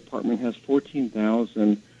police department has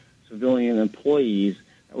 14,000 civilian employees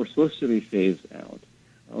that were supposed to be phased out,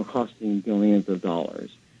 costing billions of dollars.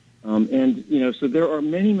 So there are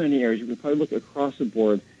many, many areas. You can probably look across the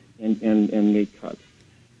board and make cuts.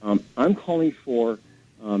 I'm calling for,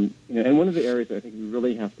 and one of the areas that I think we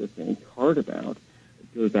really have to think hard about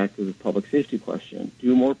goes back to the public safety question.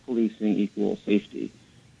 Do more policing equal safety?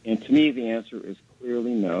 And to me, the answer is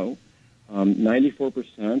clearly no.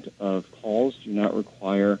 94% of calls do not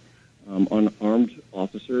require an armed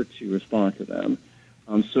officer to respond to them.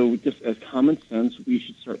 So just as common sense, we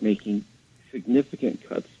should start making significant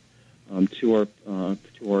cuts to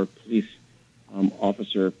our police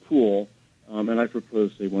officer pool, and I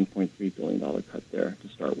proposed a $1.3 billion cut there to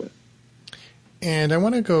start with. And I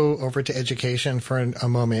want to go over to education for a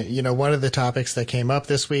moment. One of the topics that came up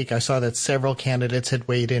this week, I saw that several candidates had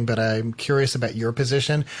weighed in, but I'm curious about your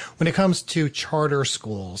position. When it comes to charter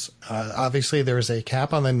schools, obviously there is a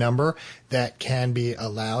cap on the number that can be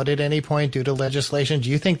allowed at any point due to legislation. Do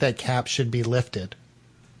you think that cap should be lifted?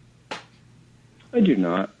 I do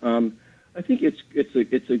not. I think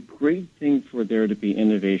it's a great thing for there to be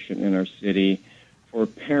innovation in our city, for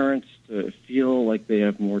parents to feel like they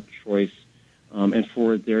have more choice, and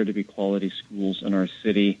for there to be quality schools in our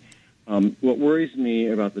city. What worries me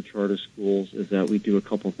about the charter schools is that we do a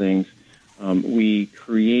couple things. We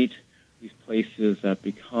create these places that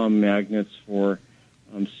become magnets for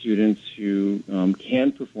students who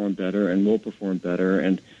can perform better and will perform better,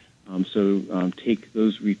 and so take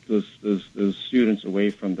those students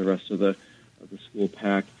away from the rest of the school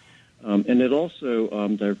pack. And it also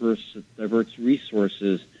diverts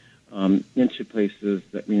resources into places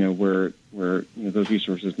that where those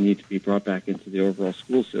resources need to be brought back into the overall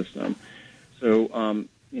school system. So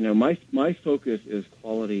my focus is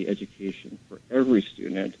quality education for every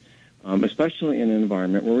student, especially in an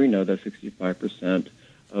environment where we know that 65%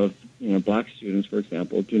 of black students, for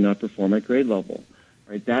example, do not perform at grade level.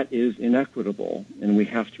 Right, that is inequitable, and we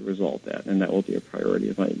have to resolve that, and that will be a priority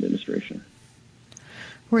of my administration.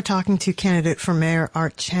 We're talking to candidate for mayor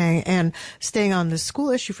Art Chang, and staying on the school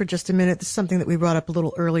issue for just a minute, this is something that we brought up a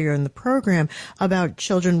little earlier in the program about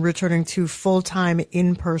children returning to full-time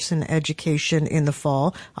in-person education in the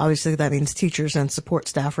fall. Obviously, that means teachers and support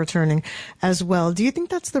staff returning as well. Do you think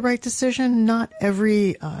that's the right decision? Not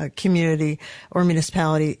every community or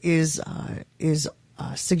municipality is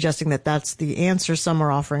suggesting that that's the answer. Some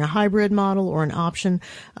are offering a hybrid model or an option.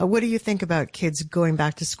 What do you think about kids going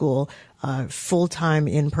back to school full-time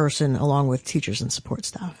in person along with teachers and support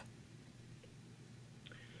staff?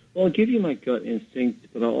 Well, I'll give you my gut instinct,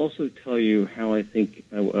 but I'll also tell you how I think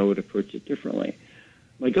I would approach it differently.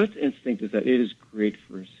 My gut instinct is that it is great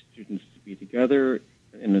for students to be together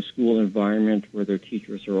in a school environment where their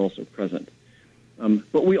teachers are also present.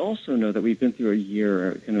 But we also know that we've been through a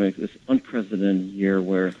year, kind of like this unprecedented year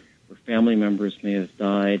where family members may have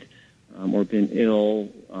died or been ill,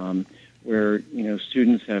 where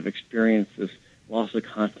students have experienced this loss of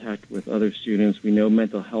contact with other students. We know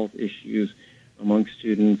mental health issues among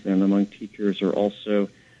students and among teachers are also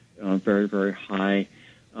very, very high.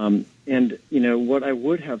 And what I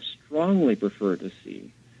would have strongly preferred to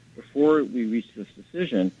see before we reach this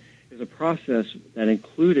decision is a process that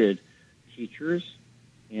included teachers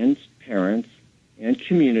and parents and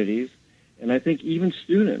communities, and I think even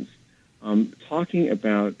students, talking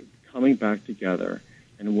about coming back together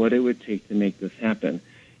and what it would take to make this happen.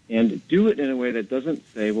 And do it in a way that doesn't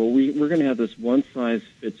say, well, we're going to have this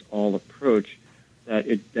one-size-fits-all approach that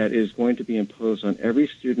is going to be imposed on every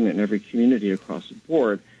student and every community across the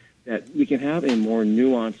board, that we can have a more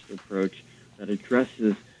nuanced approach that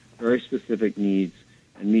addresses very specific needs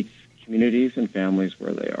and meets communities and families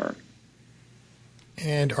where they are.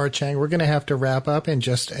 And Art Chang, we're going to have to wrap up in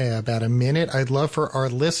just about a minute. I'd love for our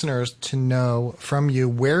listeners to know from you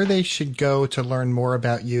where they should go to learn more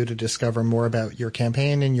about you, to discover more about your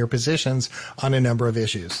campaign and your positions on a number of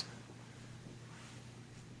issues.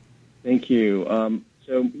 Thank you.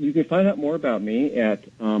 So you can find out more about me at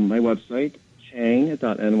my website,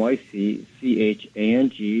 chang.nyc,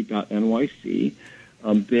 chang.nyc.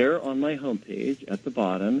 There on my homepage at the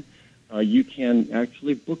bottom, you can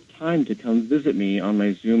actually book time to come visit me on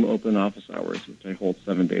my Zoom open office hours, which I hold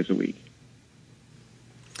 7 days a week.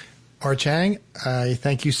 Art Chang, I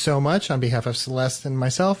thank you so much on behalf of Celeste and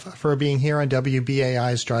myself for being here on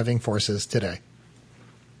WBAI's Driving Forces today.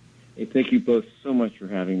 Hey, thank you both so much for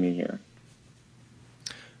having me here.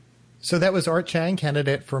 So that was Art Chang,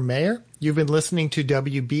 candidate for mayor. You've been listening to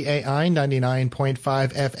WBAI 99.5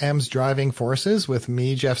 FM's Driving Forces with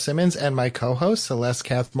me, Jeff Simmons, and my co-host, Celeste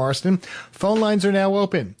Kath Marston. Phone lines are now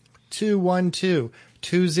open.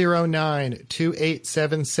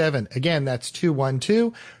 212-209-2877. Again, that's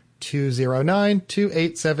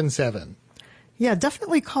 212-209-2877. Yeah,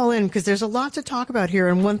 definitely call in because there's a lot to talk about here.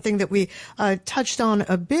 And one thing that we touched on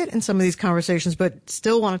a bit in some of these conversations, but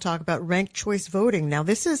still want to talk about ranked choice voting. Now,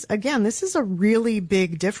 this is a really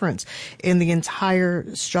big difference in the entire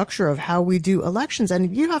structure of how we do elections.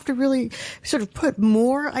 And you have to really sort of put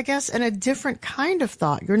more, I guess, in a different kind of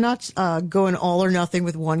thought. You're not going all or nothing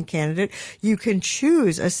with one candidate. You can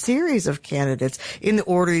choose a series of candidates in the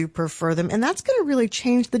order you prefer them. And that's going to really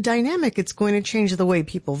change the dynamic. It's going to change the way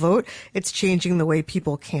people vote. It's changing the way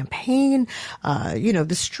people campaign,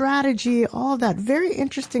 the strategy, all that very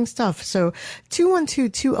interesting stuff. So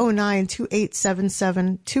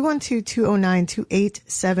 212-209-2877,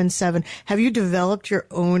 212-209-2877. Have you developed your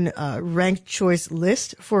own ranked choice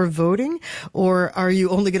list for voting, or are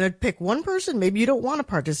you only going to pick one person? Maybe you don't want to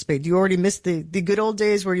participate. You already missed the good old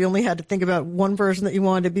days where you only had to think about one person that you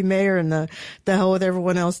wanted to be mayor and the hell with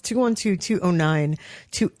everyone else.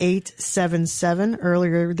 212-209-2877.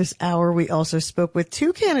 Earlier this hour, we also spoke with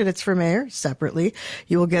two candidates for mayor separately.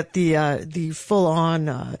 You will get the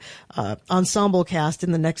full-on ensemble cast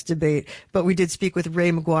in the next debate. But we did speak with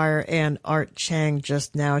Ray McGuire and Art Chang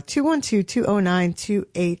just now.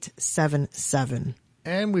 212-209-2877.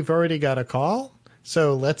 And we've already got a call,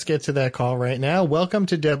 so let's get to that call right now. Welcome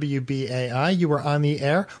to WBAI. You are on the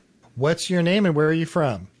air. What's your name and where are you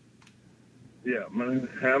from? Yeah, my name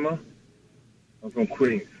is Hammer. I'm from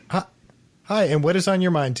Queens. Hi, and what is on your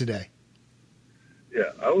mind today?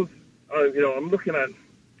 Yeah, I was, I'm looking at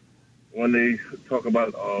when they talk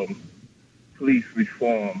about police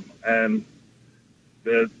reform, and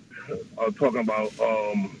they're talking about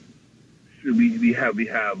should we have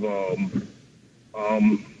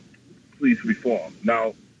police reform.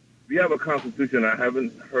 Now, we have a Constitution. I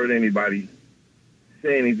haven't heard anybody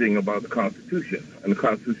say anything about the Constitution, and the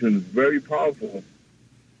Constitution is very powerful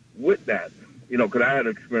with that. Because I had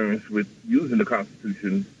experience with using the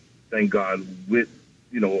Constitution, thank God, with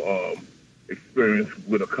experience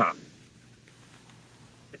with a cop.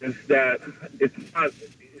 Is that it's not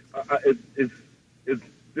it's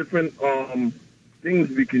different things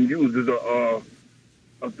we can use. There's a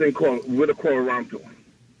thing called writ quorum,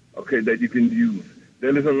 okay, that you can use.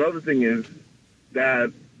 Then there's another thing is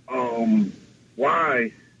that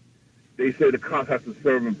why they say the cops have to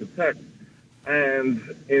serve and protect.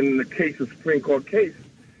 And in the case of Supreme Court case,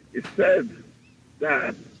 it says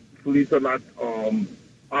that police are not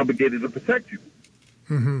obligated to protect you.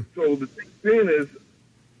 Mm-hmm. So the thing is,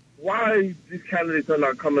 why these candidates are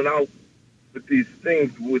not coming out with these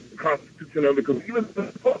things with the Constitution, because even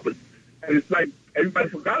the public, and it's like everybody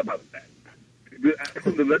forgot about that.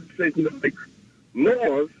 The legislation that makes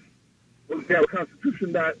laws we have a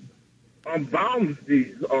constitution that bounds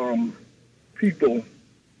these people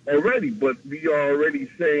already, but we are already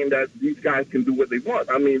saying that these guys can do what they want.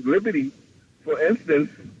 I mean, liberty, for instance,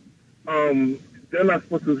 they're not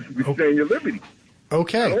supposed to restrain your liberty.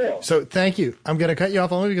 Okay, so thank you. I'm going to cut you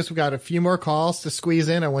off only because we've got a few more calls to squeeze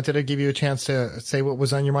in. I wanted to give you a chance to say what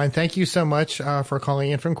was on your mind. Thank you so much for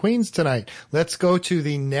calling in from Queens tonight. Let's go to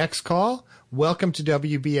the next call. Welcome to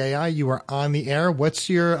WBAI. You are on the air. What's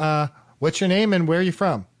your name and where are you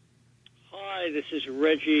from? Hi, this is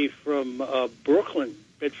Reggie from Brooklyn,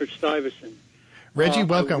 Bedford-Stuyvesant. Reggie,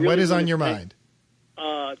 welcome. What is on your mind?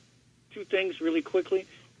 Two things really quickly.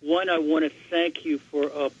 One, I want to thank you for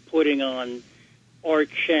putting on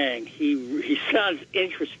Art Chang. He sounds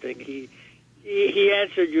interesting. He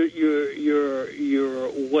answered your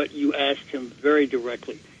what you asked him very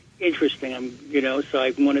directly. Interesting. So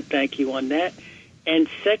I want to thank you on that. And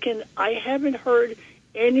second, I haven't heard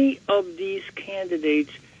any of these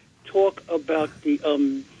candidates talk about the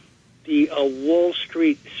Wall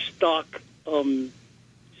Street stock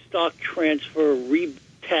transfer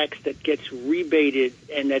tax that gets rebated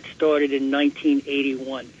and that started in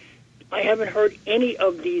 1981. I haven't heard any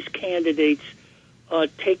of these candidates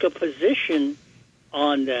take a position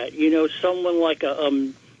on that. Someone like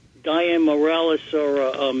a Dianne Morales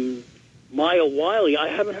or Maya Wiley. I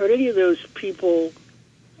haven't heard any of those people.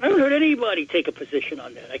 I haven't heard anybody take a position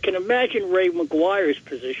on that. I can imagine Ray McGuire's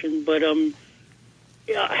position, but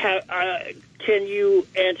can you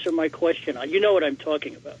answer my question? You know what I'm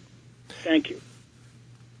talking about. Thank you.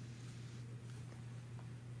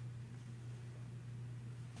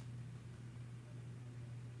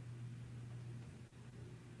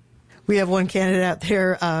 We have one candidate out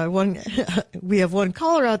there, we have one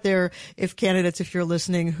caller out there, if you're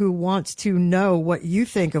listening, who wants to know what you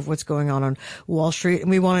think of what's going on Wall Street. And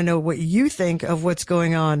we want to know what you think of what's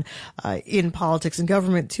going on in politics and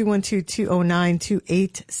government.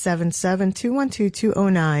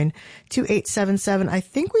 212-209-2877, 212-209-2877. I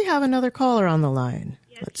think we have another caller on the line.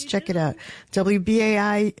 Yes, let's check it out.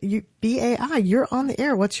 WBAI, you're on the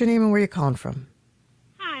air. What's your name and where are you calling from?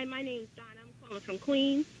 Hi, my name's Donna. I'm calling from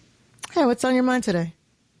Queens. Hey, what's on your mind today?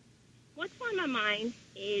 What's on my mind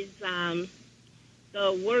is the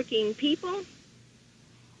working people.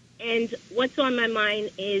 And what's on my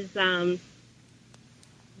mind is the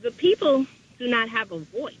people do not have a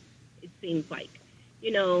voice, it seems like.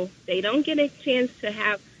 They don't get a chance to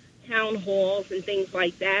have town halls and things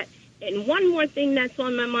like that. And one more thing that's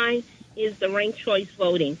on my mind is the ranked choice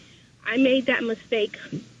voting. I made that mistake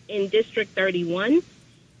in District 31,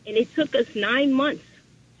 and it took us 9 months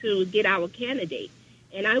to get our candidate.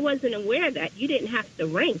 And I wasn't aware that you didn't have to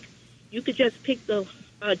rank. You could just pick the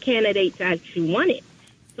candidate that you wanted.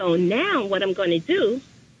 So now what I'm going to do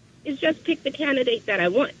is just pick the candidate that I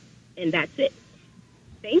want, and that's it.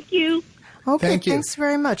 Thank you. Okay, Thank you. Thanks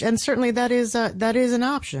very much. And certainly that is an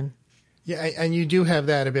option. Yeah, and you do have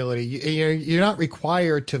that ability. You're not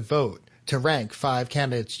required to vote to rank 5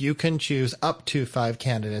 candidates. You can choose up to 5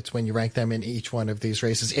 candidates when you rank them in each one of these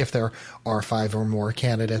races, if there are 5 or more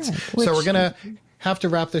candidates. Right, so we're going to have to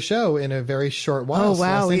wrap the show in a very short while. Oh,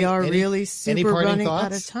 wow. We are really super running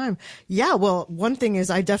out of time. Yeah. Well, one thing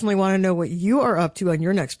is I definitely want to know what you are up to on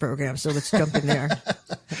your next program. So let's jump in there.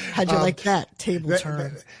 How'd you like that table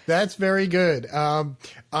turn? That's very good. I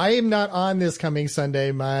am not on this coming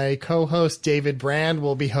Sunday. My co-host David Brand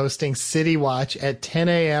will be hosting City Watch at 10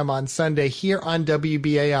 a.m. on Sunday here on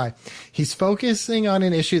WBAI. He's focusing on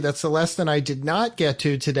an issue that Celeste and I did not get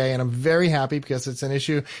to today, and I'm very happy because it's an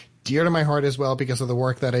issue dear to my heart as well because of the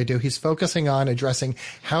work that I do. He's focusing on addressing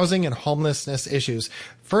housing and homelessness issues.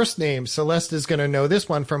 First name, Celeste is going to know this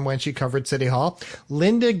one from when she covered City Hall.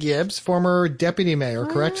 Linda Gibbs, former deputy mayor,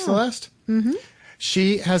 correct, Celeste? Mm-hmm.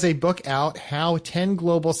 She has a book out, How 10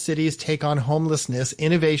 Global Cities Take on Homelessness,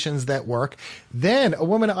 Innovations That Work. Then a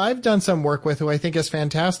woman I've done some work with who I think is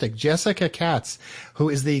fantastic, Jessica Katz, who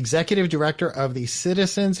is the executive director of the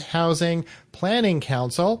Citizens Housing Planning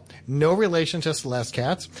Council. No relation to Celeste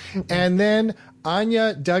Katz. And then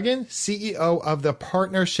Anya Duggan, CEO of the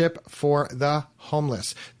Partnership for the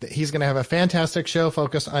Homeless. He's going to have a fantastic show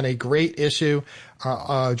focused on a great issue,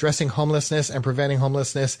 addressing homelessness and preventing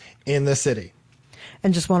homelessness in the city.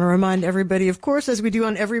 And just want to remind everybody, of course, as we do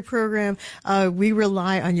on every program, we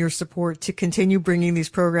rely on your support to continue bringing these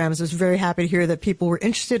programs. I was very happy to hear that people were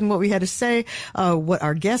interested in what we had to say, what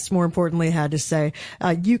our guests, more importantly, had to say.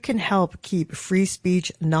 You can help keep free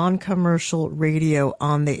speech, non-commercial radio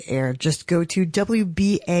on the air. Just go to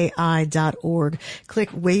WBAI.org, click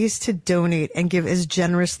Ways to Donate, and give as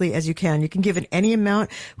generously as you can. You can give in any amount.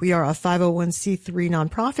 We are a 501c3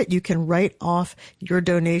 nonprofit. You can write off your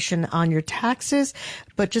donation on your taxes,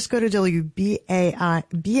 but just go to WBAI.org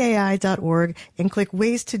and click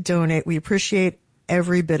Ways to Donate. We appreciate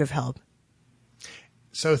every bit of help.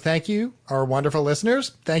 So thank you, our wonderful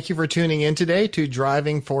listeners. Thank you for tuning in today to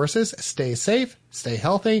Driving Forces. Stay safe, stay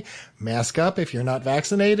healthy, mask up if you're not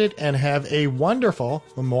vaccinated, and have a wonderful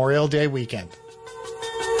Memorial Day weekend.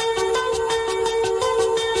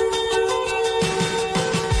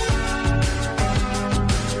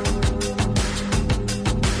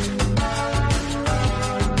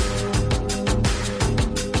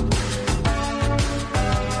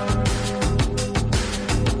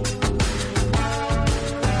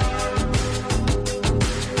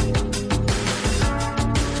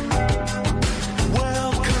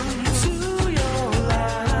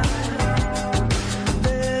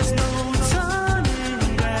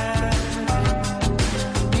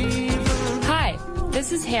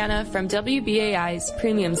 From WBAI's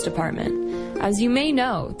Premiums Department. As you may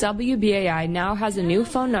know, WBAI now has a new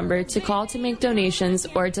phone number to call to make donations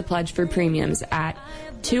or to pledge for premiums at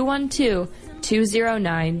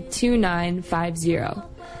 212-209-2950.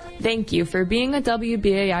 Thank you for being a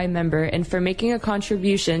WBAI member and for making a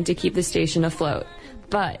contribution to keep the station afloat.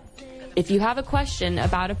 But if you have a question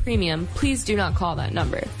about a premium, please do not call that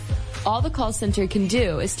number. All the call center can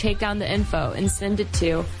do is take down the info and send it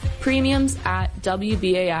to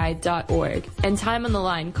premiums@wbai.org, and time on the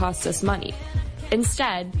line costs us money.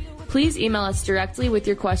 Instead, please email us directly with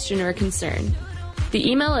your question or concern. The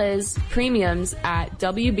email is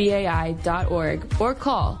premiums@wbai.org or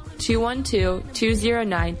call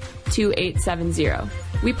 212-209-2870.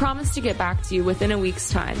 We promise to get back to you within a week's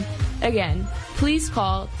time. Again, please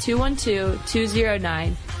call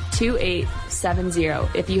 212-209-2870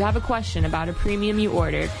 if you have a question about a premium you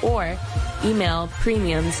ordered, or email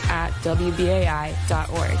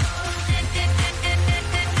premiums@wbai.org.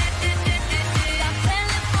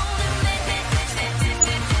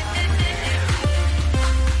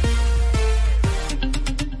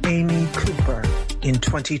 Amy Cooper in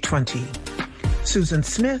 2020. Susan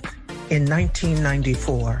Smith in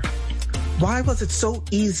 1994. Why was it so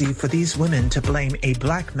easy for these women to blame a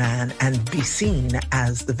black man and be seen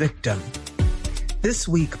as the victim? This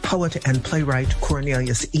week, poet and playwright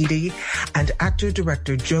Cornelius Eady and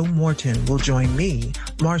actor-director Joe Morton will join me,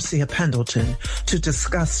 Marcia Pendleton, to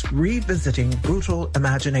discuss Revisiting Brutal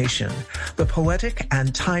Imagination, the poetic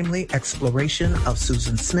and timely exploration of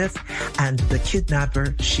Susan Smith and the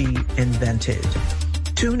kidnapper she invented.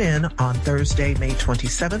 Tune in on Thursday, May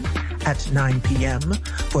 27th at 9 p.m.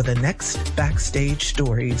 for the next Backstage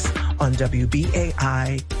Stories on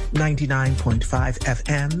WBAI 99.5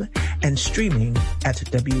 FM and streaming at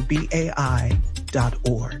WBAI.org.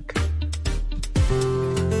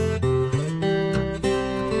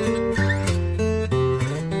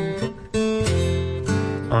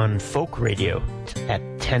 On Folk Radio at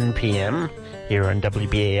 10 p.m. here on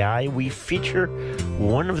WBAI, we feature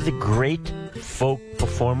one of the great folk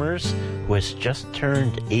performers who has just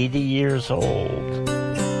turned 80 years old.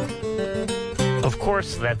 Of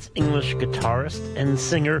course, that's English guitarist and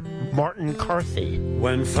singer Martin Carthy.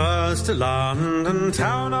 When first to London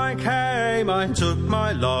town I came, I took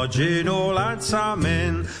my lodging all at some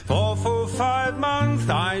inn. For full 5 months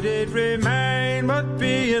I did remain, but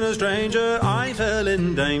being a stranger I fell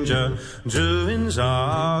in danger, doing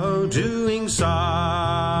so.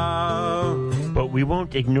 But we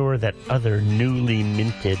won't ignore that other newly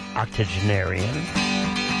minted octogenarian.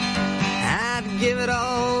 I'd give it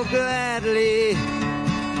all gladly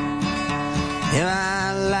if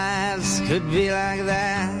our lives could be like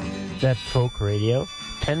that. That's Folk Radio,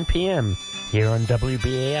 10 p.m. here on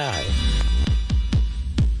WBAI.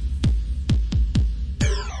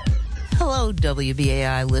 Hello,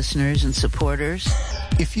 WBAI listeners and supporters.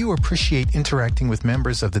 If you appreciate interacting with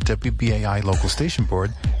members of the WBAI local station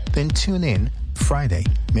board, then tune in Friday,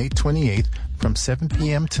 May 28th from 7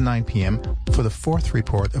 p.m. to 9 p.m. for the 4th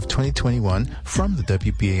report of 2021 from the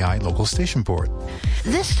WBAI local station board.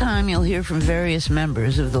 This time you'll hear from various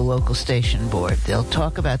members of the local station board. They'll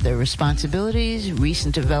talk about their responsibilities,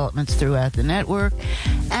 recent developments throughout the network,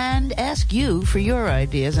 and ask you for your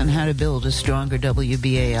ideas on how to build a stronger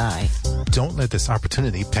WBAI. Don't let this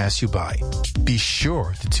opportunity pass you by. Be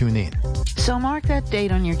sure to tune in. So mark that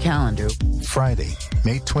date on your calendar. Friday,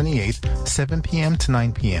 May 28th, 7 p.m. to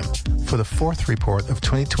 9 p.m. for the fourth report of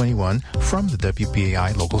 2021 from the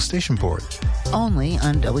WBAI local station board. Only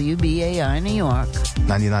on WBAI New York.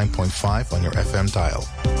 99.5 on your FM dial.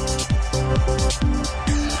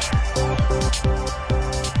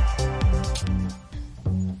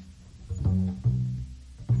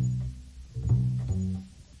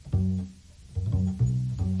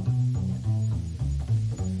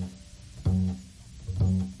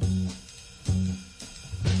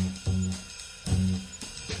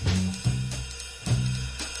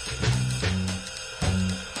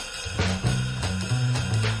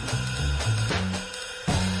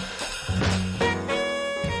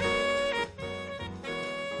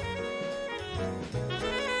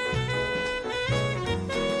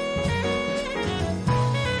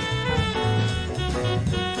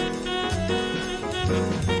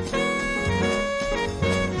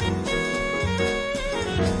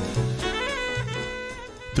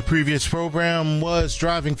 The previous program was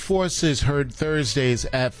Driving Forces, heard Thursdays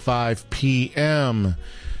at 5 p.m.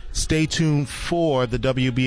 Stay tuned for the WB